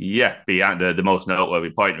Bianca, the most noteworthy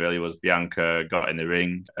point really was Bianca got in the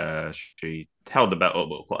ring. She held the belt up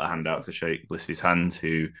but put her hand out to shake Bliss's hand,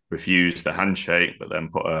 who refused the handshake but then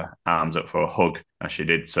put her arms up for a hug. As she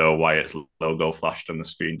did so, Wyatt's logo flashed on the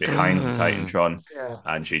screen behind the Titantron,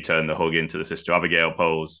 and she turned the hug into the Sister Abigail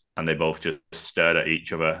pose, and they both just stared at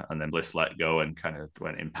each other, and then Bliss let go and kind of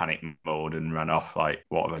went in panic mode and ran off like,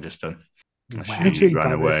 what have I just done? She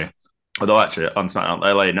ran away. Although actually on SmackDown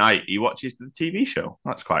LA Knight, he watches the TV show.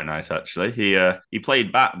 That's quite nice actually. He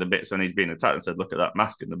played back the bits when he's being attacked and said, "Look at that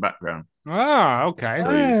mask in the background." Ah,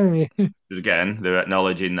 okay. So again, they're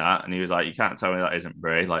acknowledging that, and he was like, "You can't tell me that isn't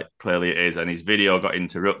Bray. Like clearly it is." And his video got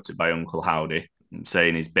interrupted by Uncle Howdy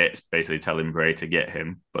saying his bits, basically telling Bray to get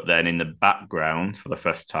him. But then in the background, for the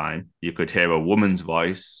first time, you could hear a woman's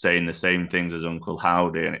voice saying the same things as Uncle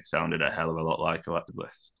Howdy, and it sounded a hell of a lot like Alexa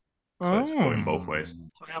Bliss. So it's going both ways.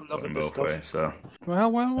 I am loving both ways. So well.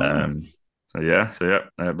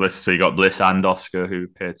 Bliss. So you got Bliss and Oscar, who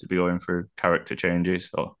appear to be going through character changes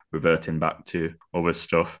or reverting back to other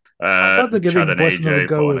stuff. Chad and AJ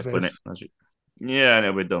go with clinic. Yeah, and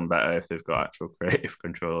it'll be done better if they've got actual creative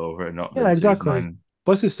control over it. Not exactly.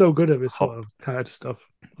 Bliss is so good at this sort of character stuff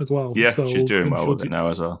as well. Yeah, so she's doing well with it now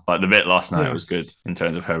as well. Like the bit last night was good in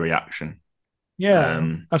terms of her reaction. Yeah,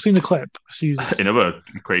 I've seen the clip. She's in other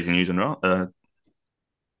crazy news and Raw.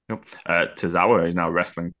 Tozawa is now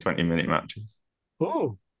wrestling 20-minute matches.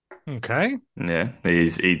 Oh, okay. Yeah,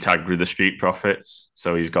 he tagged with the Street Profits,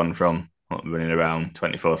 so he's gone from running around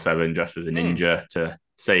 24/7 dressed as a ninja to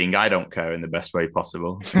saying "I don't care" in the best way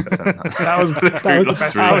possible. that was the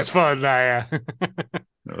best. That was fun. Yeah.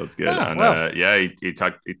 That was good. He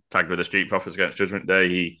tagged with the Street Profits against Judgment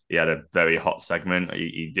Day. He had a very hot segment.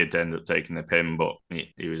 He did end up taking the pin, but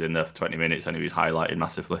he was in there for 20 minutes and he was highlighted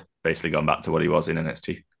massively. Basically gone back to what he was in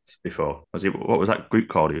NXT before. What was that group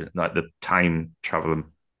called? Like the Time Traveler.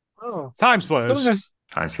 Oh, Time Splitters.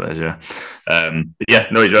 Time Splitters, yeah.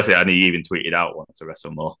 He's wrestling, and he even tweeted out wanting to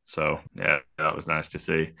wrestle more. So yeah, that was nice to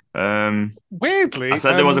see. Weirdly, I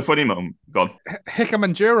said there was a funny moment. Go on.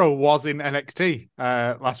 Hikamanjiro was in NXT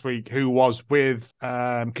last week, who was with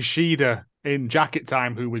Kushida in Jacket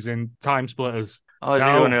Time, who was in Time Splitters. Oh, is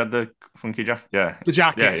he the one who had the funky jacket? Yeah, the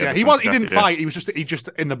jackets. Yeah, he didn't fight. He was just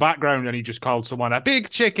in the background, and he just called someone a big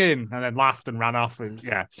chicken, and then laughed and ran off. And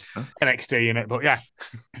NXT in it. But yeah,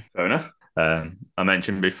 fair enough. I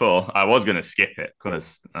mentioned before, I was going to skip it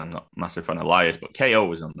because I'm not a massive fan of Elias, but KO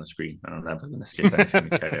was on the screen, and I'm never going to skip anything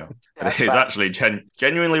with KO. But it's actually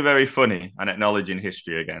genuinely very funny and acknowledging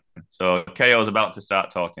history again. So KO's about to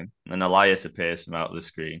start talking, and Elias appears from out of the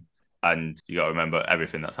screen. And you got to remember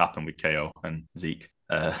everything that's happened with KO and Zeke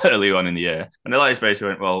early on in the year. And Elias basically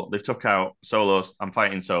went, well, they've took out Solo. I'm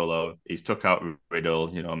fighting Solo. He's took out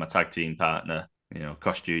Riddle, my tag team partner,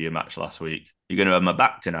 cost you your match last week. You're going to have my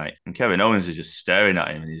back tonight. And Kevin Owens is just staring at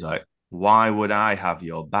him and he's like, why would I have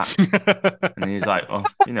your back? And he's like, oh,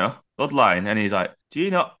 bloodline. And he's like, do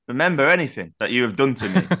you not remember anything that you have done to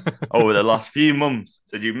me over the last few months?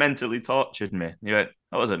 Said you mentally tortured me. He went,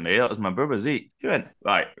 that wasn't me. That was my brother Zeke. He went,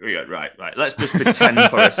 right. Let's just pretend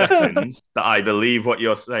for a second that I believe what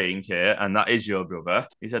you're saying here, and that is your brother.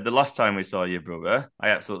 He said, the last time we saw your brother, I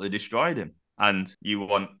absolutely destroyed him. And you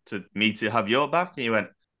want me to have your back? And he went,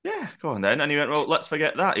 yeah, go on then. And he went, well, let's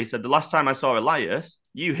forget that. He said, the last time I saw Elias,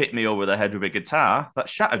 you hit me over the head with a guitar that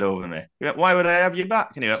shattered over me. He went, why would I have you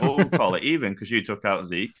back? And he went, well, we'll call it even because you took out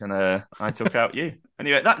Zeke and I took out you. And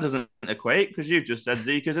he went, that doesn't equate because you've just said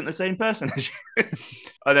Zeke isn't the same person as you.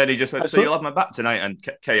 And then he just went, so you'll have my back tonight. And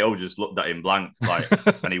KO just looked at him blank,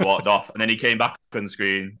 and he walked off. And then he came back on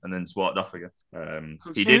screen and then walked off again.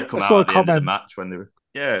 He did come out at the end of the match when they were...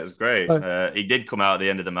 Yeah, it was great. He did come out at the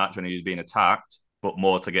end of the match when he was being attacked, but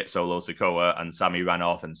more to get Solo Sikoa, and Sammy ran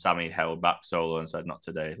off, and Sammy held back Solo and said, not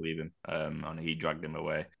today, leave him. And he dragged him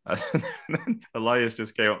away. And then Elias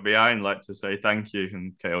just came up behind to say thank you,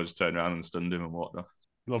 and KO just turned around and stunned him and walked off.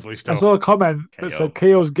 Lovely stuff. I saw a comment that said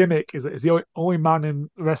KO's gimmick is the only man in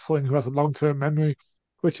wrestling who has a long-term memory,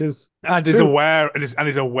 which is... And is aware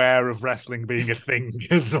of wrestling being a thing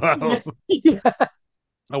as well. Yeah.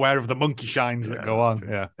 Aware of the monkey shines that go on.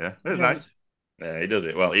 Yeah, it was nice. Yeah, he does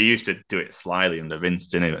it well. He used to do it slyly under Vince,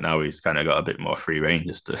 didn't he? But now he's kind of got a bit more free reign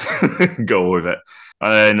just to go with it.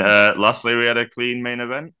 And then lastly, we had a clean main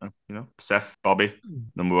event. Seth, Bobby,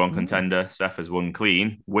 number one contender. Seth has won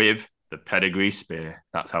clean with the pedigree spear.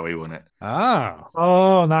 That's how he won it.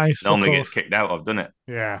 Oh, nice. Normally gets kicked out of, doesn't it?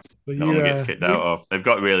 Yeah. Normally gets kicked out of. They've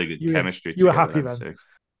got really good chemistry. You were happy then? Too.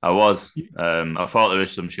 I was. I thought there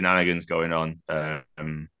was some shenanigans going on.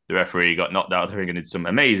 The referee got knocked out of the ring and did some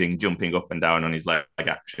amazing jumping up and down on his leg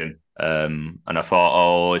action. And I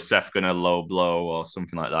thought, is Seth going to low blow or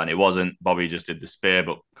something like that? And it wasn't. Bobby just did the spear,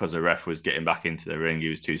 but because the ref was getting back into the ring, he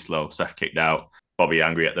was too slow. Seth kicked out. Bobby,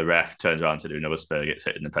 angry at the ref, turns around to do another spear, gets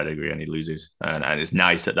hit in the pedigree, and he loses. And it's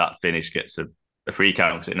nice that finish gets a free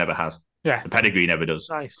count because it never has. Yeah. The pedigree never does.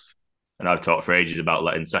 Nice. And I've talked for ages about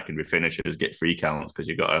letting secondary finishers get free counts because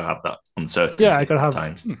you've got to have that uncertainty. Yeah, I got to have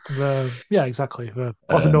times. Exactly. The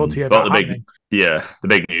possibility of that happening. The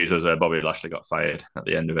big news was Bobby Lashley got fired at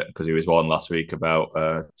the end of it because he was warned last week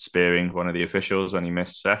about spearing one of the officials when he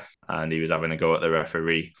missed Seth, and he was having a go at the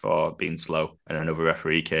referee for being slow. And another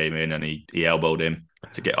referee came in and he elbowed him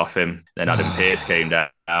to get off him. Then Adam Pearce came down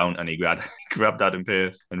and he grabbed Adam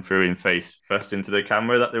Pearce and threw him face first into the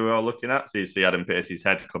camera that they were all looking at. So you see Adam Pearce's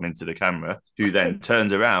head come into the camera, who then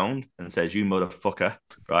turns around and says, "You motherfucker,"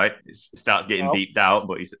 right? It starts getting beeped out,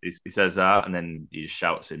 but he says that, and then he just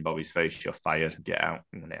shouts in Bobby's face, "You're fired, get out,"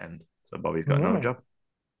 and then it ends. So Bobby's got no job.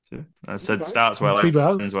 So I said, starts well,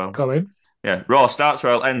 ends well. Go in. Yeah, Raw starts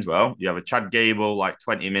well, ends well. You have a Chad Gable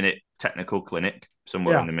 20-minute technical clinic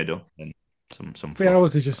somewhere in the middle, and some. 3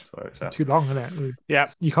 hours is just too long, isn't it?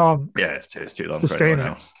 Yeah, you can't. Yeah, it's too long for anyone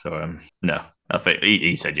else. So no, I think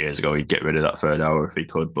he said years ago he'd get rid of that third hour if he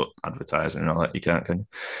could, but advertising and all that you can't, can you?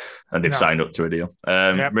 And they've signed up to a deal.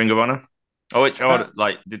 Ring of Honor. Which order?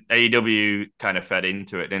 Did AEW kind of fed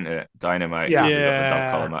into it, didn't it? Dynamite. Yeah. Got the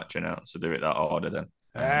dog collar match announced, so do it that order then.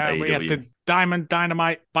 We had the Diamond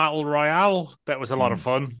Dynamite Battle Royale. That was a lot of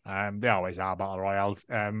fun. They always are Battle Royales.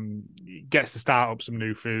 Gets to start up some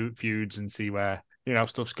new feuds and see where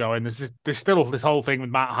stuff's going. There's still this whole thing with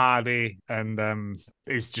Matt Hardy, and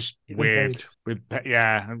it's just weird. With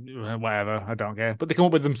whatever, I don't care. But they come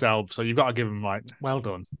up with themselves, so you've got to give them well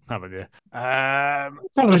done, haven't you?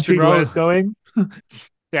 Dustin Rhodes going.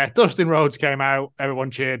 Yeah, Dustin Rhodes came out. Everyone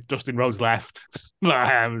cheered. Dustin Rhodes left.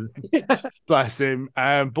 Bless him.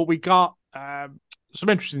 But we got some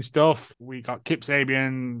interesting stuff. We got Kip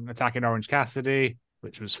Sabian attacking Orange Cassidy,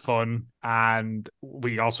 which was fun. And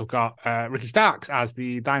we also got Ricky Starks as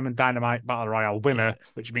the Diamond Dynamite Battle Royale winner,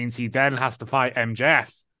 which means he then has to fight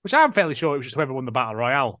MJF, which I'm fairly sure it was just whoever won the Battle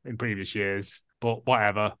Royale in previous years. But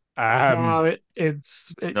whatever. You got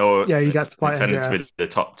to fight intended to be the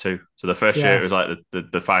top two. So the first year it was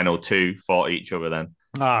the final two fought each other then.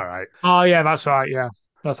 All right. Oh yeah, that's right. Yeah,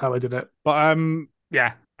 that's how I did it. But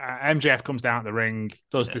MJF comes down the ring,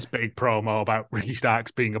 does this big promo about Ricky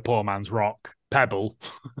Starks being a poor man's rock, Pebble,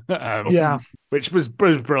 which was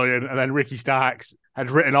brilliant. And then Ricky Starks had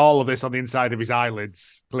written all of this on the inside of his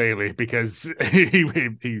eyelids, clearly, because he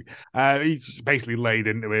just basically laid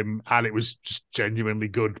into him, and it was just genuinely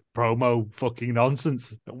good promo fucking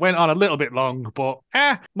nonsense. It went on a little bit long, but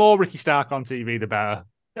more Ricky Stark on TV, the better.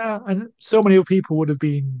 Yeah, and so many people would have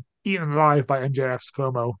been eaten alive by MJF's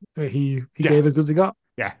promo. He gave as good as he got.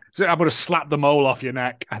 Yeah, so I would have slapped the mole off your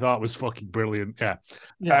neck. I thought it was fucking brilliant. Yeah.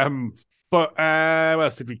 But what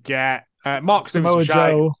else did we get? Mox Samoa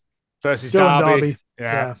Joe versus Joe Darby. Darby.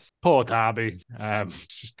 Yeah, poor Darby.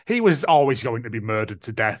 He was always going to be murdered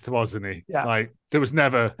to death, wasn't he? Yeah. Like there was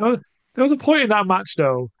never. There was a point in that match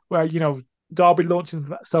though where Darby launches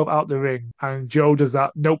himself out the ring and Joe does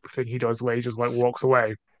that nope thing he does where he just like walks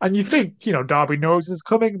away. And you think, Darby knows it's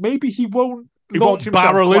coming. Maybe he won't launch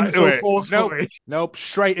himself barrel quite into so it. forcefully. Nope,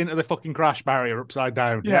 straight into the fucking crash barrier upside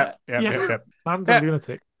down. Yeah. Man's a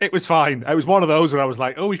lunatic. It was fine. It was one of those where I was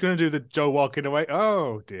like, oh, he's going to do the Joe walking away.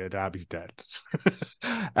 Oh, dear, Darby's dead.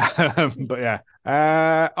 But yeah.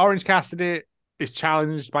 Orange Cassidy is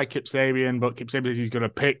challenged by Kip Sabian, but Kip Sabian says he's going to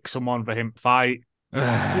pick someone for him to fight.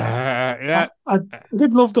 I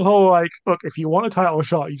did love the whole look, if you want a title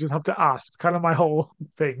shot, you just have to ask. It's kind of my whole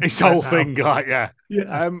thing. Thing, yeah.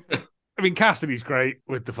 I mean, Cassidy's great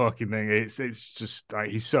with the fucking thing. It's just like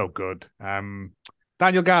he's so good.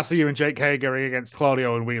 Daniel Garcia and Jake Hager against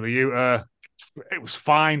Claudio and Wheeler Yuta. It was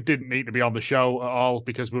fine. Didn't need to be on the show at all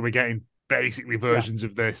because we were getting basically versions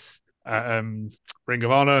of this. Ring of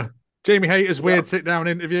Honor. Jamie Hayter's weird sit-down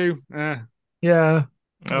interview.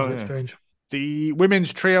 Strange. The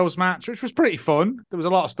women's trios match, which was pretty fun. There was a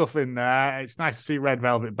lot of stuff in there. It's nice to see Red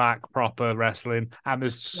Velvet back, proper wrestling, and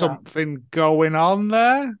there's something going on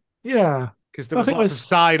there. Yeah, because there was lots of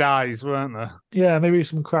side eyes, weren't there? Yeah, maybe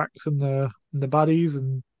some cracks in the baddies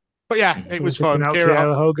But yeah, it was fun.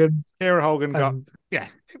 Kiera Hogan got. Yeah,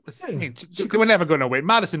 it was. I mean, they were never going to win.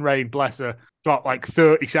 Madison Rayne, bless her, got like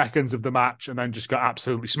 30 seconds of the match and then just got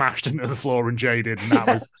absolutely smashed into the floor and jaded, and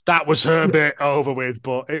that was her bit over with.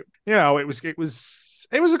 But it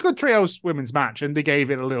was a good trios women's match, and they gave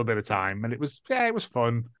it a little bit of time, and it was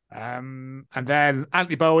fun. And then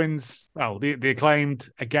Anthony Bowens, the Acclaimed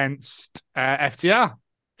against FTR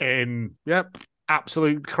in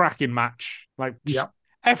absolute cracking match.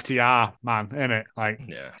 FTR, man, innit?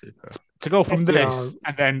 Super. To go from FTR. This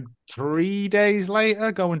and then 3 days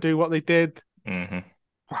later go and do what they did. Mm-hmm.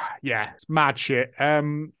 Yeah, it's mad shit.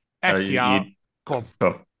 FTR. Come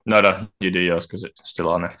on. No, you do yours because it's still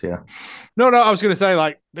on FTR. No, I was going to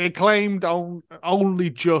say, they Acclaimed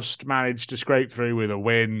only just managed to scrape through with a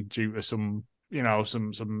win due to some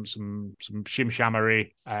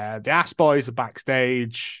shimshammery. The Ass Boys are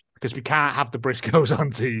backstage because we can't have the Briscoes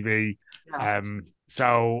on TV.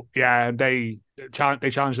 They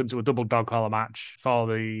challenged them to a double dog collar match for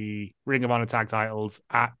the Ring of Honor tag titles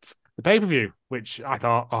at the pay-per-view, which I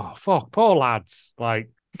thought, oh fuck, poor lads, you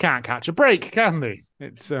can't catch a break, can they?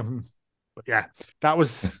 It's but yeah, that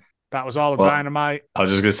was all of Dynamite. I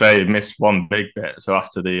was just gonna say, you missed one big bit. So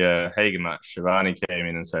after the Hagen match, Shivani came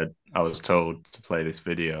in and said, "I was told to play this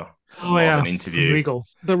video." An interview.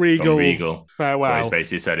 The Regal. Farewell. Where he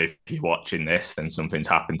basically said, if you're watching this, then something's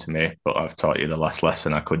happened to me, but I've taught you the last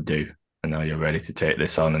lesson I could do, and now you're ready to take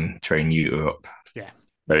this on and train you up. Yeah.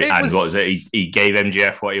 What was it? He gave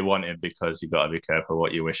MJF what he wanted because you got to be careful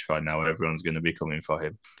what you wish for. Now everyone's going to be coming for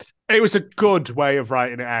him. It was a good way of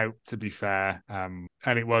writing it out, to be fair, and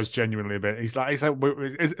it was genuinely a bit. He's like,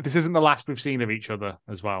 this isn't the last we've seen of each other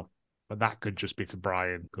as well. But that could just be to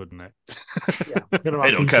Brian, couldn't it? They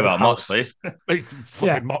don't care about Moxley.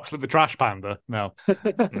 Moxley, the trash panda. No.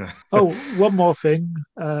 One more thing.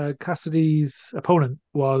 Cassidy's opponent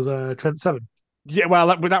was Trent Seven. Yeah, well,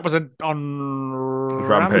 that was on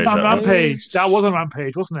Rampage. Rampage. That was on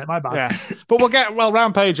Rampage, wasn't it? My bad. Yeah, but we'll get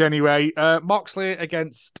Rampage anyway. Moxley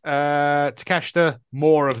against Takeshita.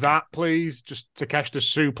 More of that, please. Just Takeshita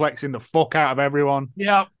suplexing the fuck out of everyone.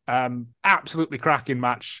 Yeah. Absolutely cracking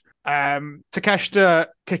match. Takeshita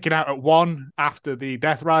kicking out at 1 after the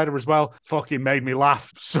Death Rider as well fucking made me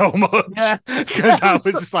laugh so much because I was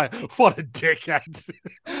just like, what a dickhead.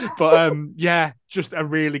 But just a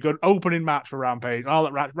really good opening match for Rampage. All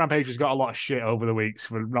that Rampage has got a lot of shit over the weeks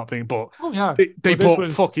for not being, but they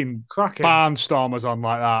put fucking cracking barnstormers on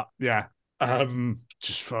like that.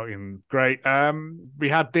 Just fucking great. We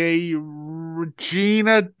had the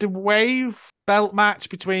Regina Wave belt match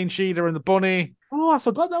between Shida and the Bunny. Oh, I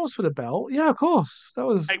forgot that was for the belt. Yeah, of course. That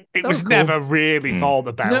was It that was was cool. never really for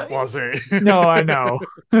the No, belt, was it? no, I know.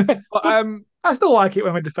 But But I still like it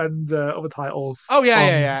when we defend other titles. oh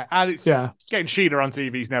yeah. And it's Yeah, getting Sheena on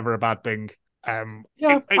TV is never a bad thing.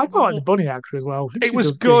 yeah. I quite like the bunny actor as well. I think it she's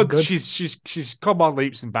was doing good. good. She's come on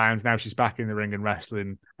leaps and bounds. Now she's back in the ring and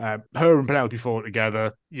wrestling. Her and Penelope Ford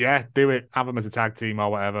together. Yeah, do it. Have them as a tag team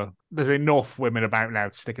or whatever. There's enough women about now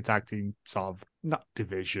to stick a tag team sort of not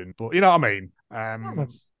division, but you know what I mean.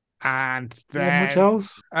 And Much then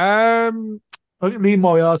else? Lee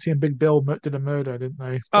Moriarty and Big Bill did a murder, didn't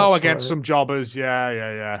they? That's against some jobbers.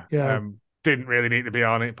 Yeah. Yeah. Didn't really need to be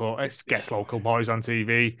on it, but it gets local boys on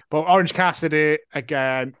TV. But Orange Cassidy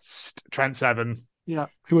against Trent Seven. Yeah,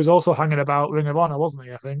 who was also hanging about Ring of Honor, wasn't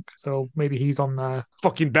he? I think so. Maybe he's on there.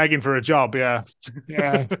 Fucking begging for a job, yeah.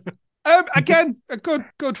 Yeah. Again, a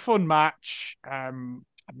good fun match. I'm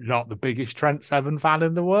not the biggest Trent Seven fan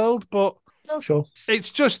in the world, but No, sure. it's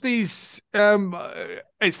just these.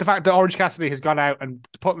 It's the fact that Orange Cassidy has gone out and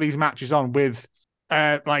put these matches on with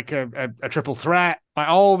like a triple threat, like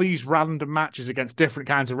all these random matches against different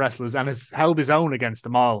kinds of wrestlers, and has held his own against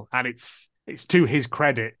them all. And it's to his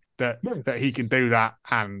credit that he can do that.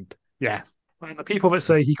 And yeah, And the people that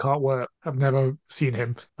say he can't work, I've never seen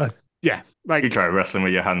him. Yeah, like you try wrestling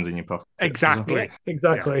with your hands in your pocket. Exactly.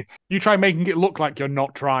 Exactly. Yeah. You try making it look like you're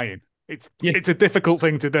not trying. It's a difficult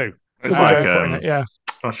thing to do. It's like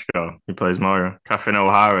who plays Mario. Catherine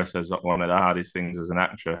O'Hara says that one of the hardest things as an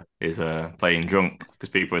actor is playing drunk, because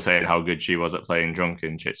people were saying how good she was at playing drunk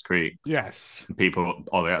in Schitt's Creek. Yes. People,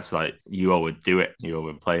 that's like, you would do it, you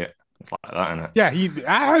would play it. It's like that, isn't it? Yeah,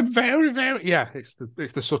 I'm very, very. Yeah, it's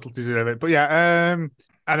the subtleties of it. But yeah,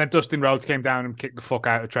 and then Dustin Rhodes came down and kicked the fuck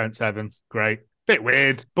out of Trent Seven. Great, bit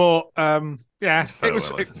weird, but yeah, it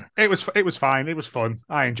was fine. It was fun.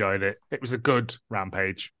 I enjoyed it. It was a good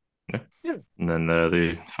Rampage. Yeah. And then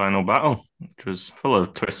the final battle, which was full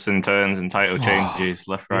of twists and turns and title changes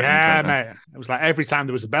left, right, and centre. Mate. It was like every time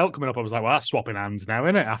there was a belt coming up, I was like, well, that's swapping hands now,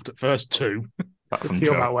 isn't it? After the first two. Apart from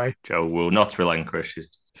Joe. That way. Joe will not relinquish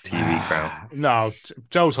his TV crown. No,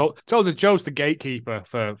 Joe's the gatekeeper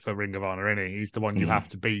for Ring of Honor, isn't he? He's the one you have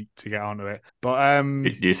to beat to get onto it. But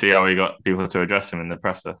do you see how he got people to address him in the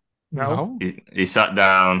presser? No. He sat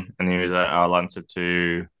down and he was like, I'll answer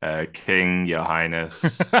to King, Your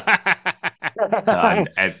Highness.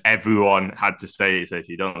 And everyone had to say it. So if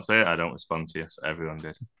you don't say it, I don't respond to you. So everyone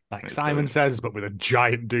did. Like Simon says, but with a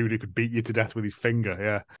giant dude who could beat you to death with his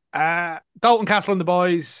finger. Yeah. Dalton Castle and the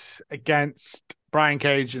boys against Brian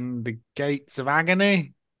Cage and the Gates of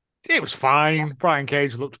Agony. It was fine. Brian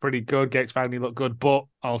Cage looked pretty good. Gates of Agony looked good, but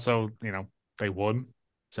also, they won.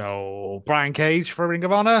 So Brian Cage for Ring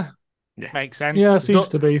of Honor. Yeah. Makes sense. Yeah, seems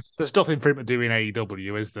to be. There's nothing for him to do in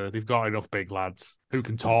AEW, is there? They've got enough big lads who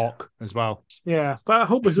can talk as well. Yeah, but I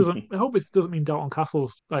hope this doesn't mean Dalton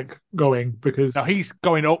Castle's going, because no, he's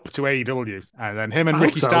going up to AEW, and then him and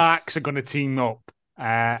Ricky Starks are going to team up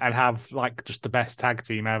and have just the best tag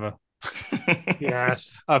team ever.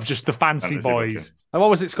 Yes, of just the fancy boys. And what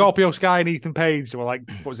was it? Scorpio Sky and Ethan Page. They were what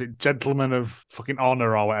was it? Gentlemen of fucking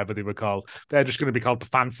honor or whatever they were called. They're just going to be called the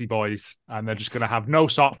fancy boys, and they're just going to have no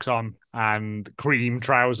socks on and cream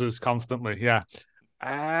trousers constantly. Yeah.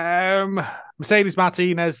 Mercedes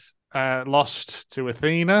Martinez lost to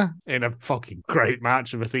Athena in a fucking great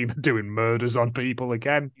match of Athena doing murders on people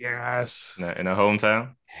again. Yes. In a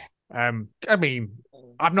hometown. I mean,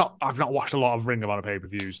 I've not watched a lot of Ring of Honor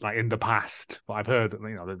pay-per-views like in the past, but I've heard that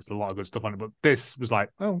there's a lot of good stuff on it. But this was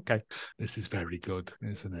okay, this is very good,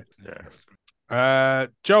 isn't it? Yeah.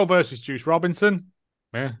 Joe versus Juice Robinson.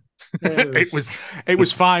 Yeah. It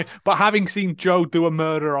was fine. But having seen Joe do a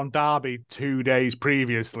murder on Darby 2 days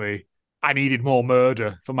previously, I needed more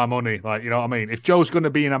murder for my money. You know what I mean? If Joe's going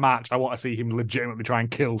to be in a match, I want to see him legitimately try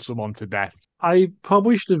and kill someone to death. I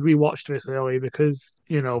probably should have rewatched this early because,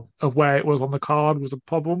 of where it was on the card was a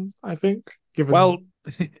problem, I think.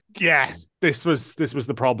 Yeah, this was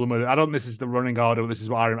the problem with it. I don't think this is the running order. This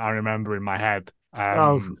is what I remember in my head.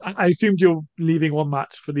 I assumed you're leaving one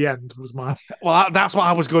match for the end. Was my that's what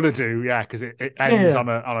I was going to do. Yeah, because it ends on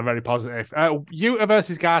a very positive. Yuta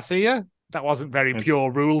versus Garcia. That wasn't very pure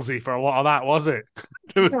rulesy for a lot of that, was it?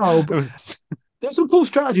 There's some cool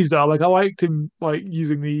strategies though. I liked him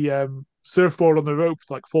using the surfboard on the ropes,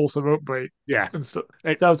 force a rope break. Yeah, and stuff.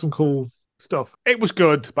 That was some cool stuff. It was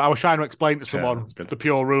good, but I was trying to explain to someone the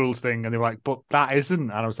pure rules thing, and they were like, "But that isn't."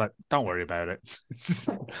 And I was like, "Don't worry about it.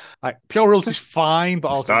 Pure rules is fine, but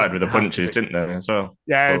also started with the punches, didn't they? As well.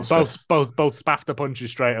 Yeah, both spaffed the punches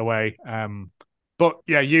straight away. But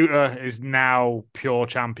yeah, Yuta is now pure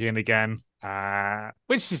champion again,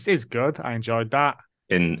 which is good. I enjoyed that.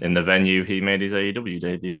 in the venue he made his AEW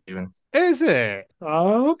debut in. Is it?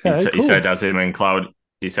 Oh, okay, He cool. said as him and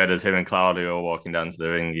Claudio were walking down to the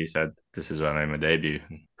ring, he said, "This is when I made my debut."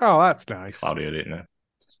 Oh, that's nice. Claudio didn't know.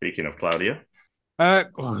 Speaking of Claudio,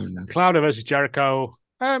 Claudio versus Jericho,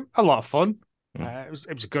 a lot of fun. Mm. It was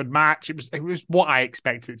a good match. It was what I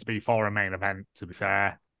expected it to be for a main event. To be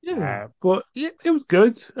fair, Yeah, but it was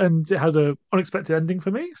good, and it had an unexpected ending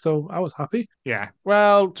for me, so I was happy. yeah.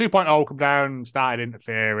 Well, 2.0 come down, started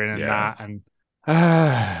interfering and Yeah. that, and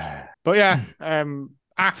but yeah.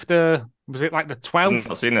 After was it like the 12th?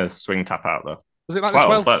 Not seen a swing tap out though. Was it like the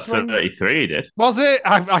 12th, 12th swing? 33 did. Was it?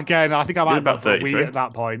 Again, I think I might have gone about for a wee 33. at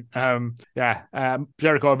that point.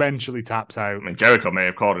 Jericho eventually taps out. I mean, Jericho may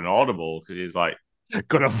have called an audible because he's like,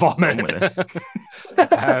 Gonna done with vomit.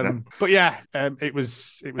 this. But yeah, it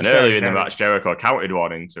was And earlier in the match, Jericho counted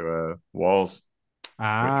one into walls.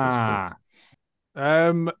 Ah.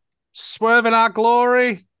 Swerve in Our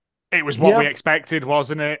Glory. It was what we expected,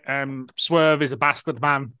 wasn't it? Swerve is a bastard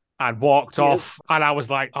man. And walked off, and I was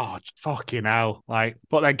like, "Oh, fucking hell!" Like,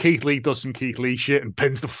 but then Keith Lee does some Keith Lee shit and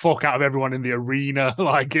pins the fuck out of everyone in the arena.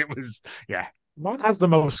 Like, it was, yeah. Man has the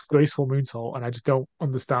most graceful moonsault, and I just don't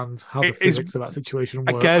understand how the physics of that situation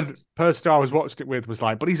work. Again, person I was watched it with was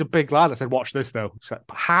like, "But he's a big lad." I said, "Watch this though." She's like,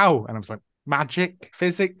 "How?" And I was like, "Magic,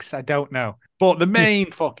 physics, I don't know." But the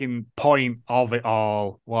main fucking point of it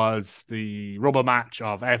all was the rubber match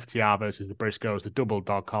of FTR versus the Briscoes, the double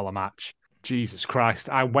dog collar match. Jesus Christ.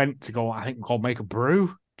 I went to go, I think, make a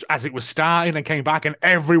brew as it was starting and came back and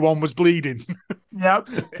everyone was bleeding. Yep,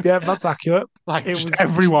 that's accurate. Like, it just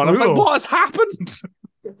everyone. I was like, what has happened?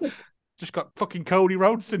 Just got fucking Cody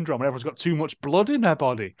Rhodes syndrome and everyone's got too much blood in their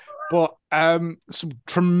body. But some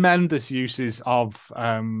tremendous uses of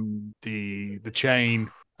the chain,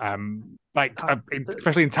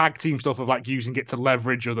 especially in tag team stuff of like using it to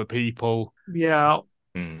leverage other people. Yeah.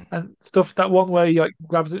 And stuff, that one where he like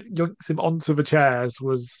grabs it, yanks him onto the chairs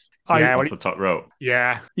was off the top rope.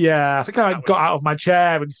 Yeah. I think I got out of my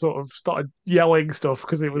chair and sort of started yelling stuff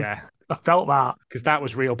because it was. I felt that because that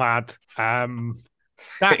was real bad.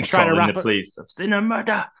 Dax trying to wrap the police. I've seen a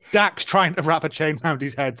murder. Dax trying to wrap a chain around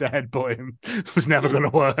his head to headbutt him was never going to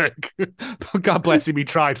work. God bless him, he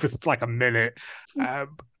tried for like a minute.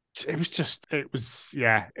 It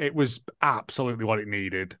was absolutely what it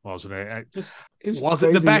needed, wasn't it? Was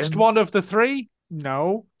it the best one of the three?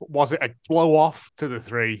 No. Was it a blow off to the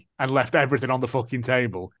three and left everything on the fucking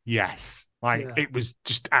table? Yes. It was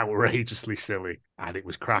just outrageously silly and it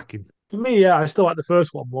was cracking. For me, I still like the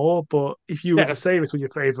first one more, but if you were to say this was your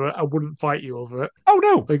favourite, I wouldn't fight you over it. Oh,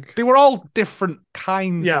 no. They were all different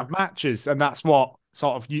kinds of matches, and that's what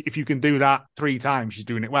sort of, if you can do that 3 times, she's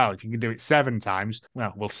doing it well. If you can do it 7 times,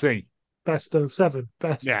 well, we'll see. Best of 7.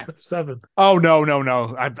 Best of 7. Oh, no.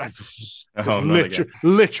 There's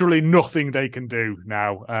literally nothing they can do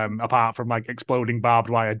now, apart from like exploding barbed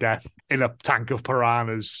wire death in a tank of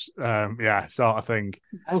piranhas. Sort of thing.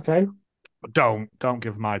 Okay. Don't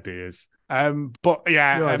give them ideas. But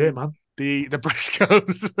yeah, no idea, man. The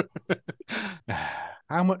Briscoes.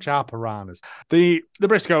 How much are piranhas? The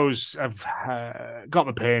Briscoes have got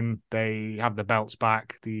the pin. They have the belts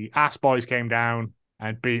back. The Ass Boys came down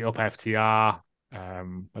and beat up FTR.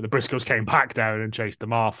 The Briscoes came back down and chased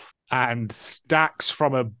them off. And Dax,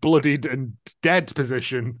 from a bloodied and dead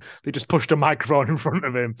position, they just pushed a microphone in front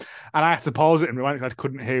of him. And I had to pause it and rewind because I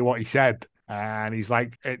couldn't hear what he said. And he's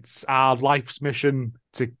like, it's our life's mission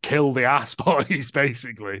to kill the Ass Boys,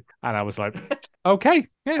 basically. And I was like, okay,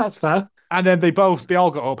 yeah. That's fair. And then they all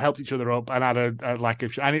got up, helped each other up, and had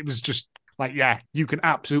and it was just like, yeah, you can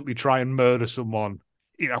absolutely try and murder someone,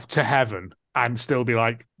 to heaven and still be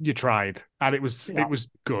like, you tried. And it was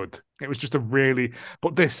good. It was just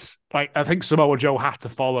but this, like, I think Samoa Joe had to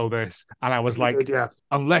follow this. And I was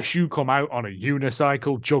unless you come out on a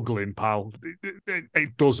unicycle juggling, pal,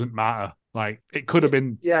 it doesn't matter. Like, it could have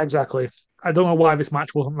been. Yeah, exactly. I don't know why this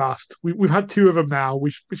match wasn't last. We've had 2 of them now. We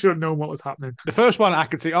should have known what was happening. The first one I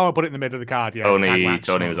could see, I put it in the middle of the card. Yeah,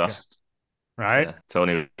 Tony was asked. Right? Yeah,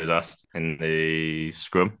 Tony was asked in the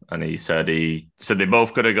scrum, and he said they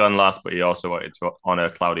both could have gone last, but he also wanted to honour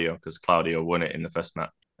Claudio because Claudio won it in the first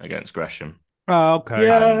match against Gresham. Oh, okay.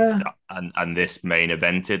 Yeah. And this main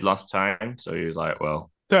evented last time, so he was like, well,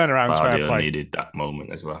 turnaround Claudio needed that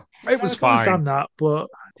moment as well. It was fine. I understand that, but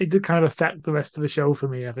it did kind of affect the rest of the show for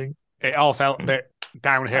me, I think. It all felt a bit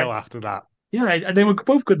downhill after that. Yeah, and they were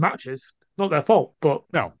both good matches. Not their fault, but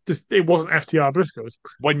no, just it wasn't FTR Briscoes.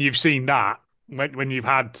 When you've seen that, when you've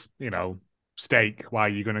had, steak, why are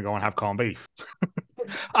you going to go and have corned beef?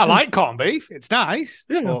 I like corned beef. It's nice.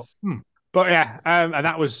 Yeah. But, But yeah, and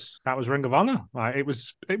that was Ring of Honor. It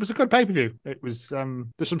was a good pay-per-view. It was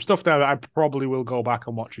there's some stuff there that I probably will go back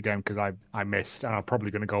and watch again because I missed, and I'm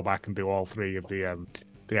probably going to go back and do all three of the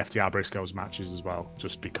FTR Briscoes matches as well,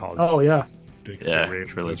 just because. Oh yeah. The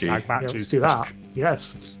trilogy. Tag Yeah, matches. let's do that.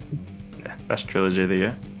 Yes. Yeah, best trilogy of the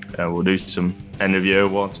year. We'll do some end of year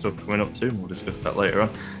award stuff coming up too. We'll discuss that later on.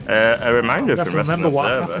 A reminder from Wrestling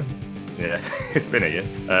Observer. Yeah, it's been a year.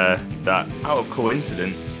 That out of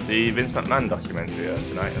coincidence, the Vince McMahon documentary airs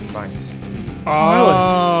tonight on Vice.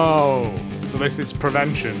 Oh, so this is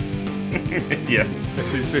prevention. Yes.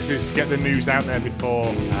 This is get the news out there before.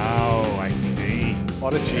 Oh, I see.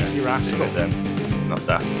 What a cheeky rascal. Not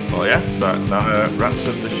that. Well, yeah, that wraps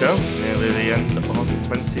up the show. Nearly the end of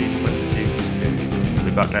 2022. We'll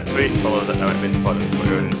be back next week. Follow us at Vince Pod on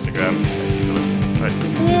Twitter and Instagram. Thank you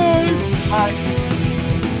for listening. Bye. Bye.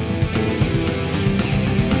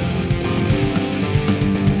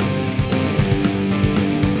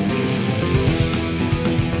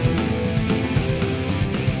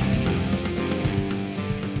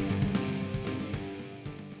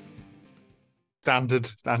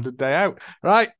 Standard day out. Right.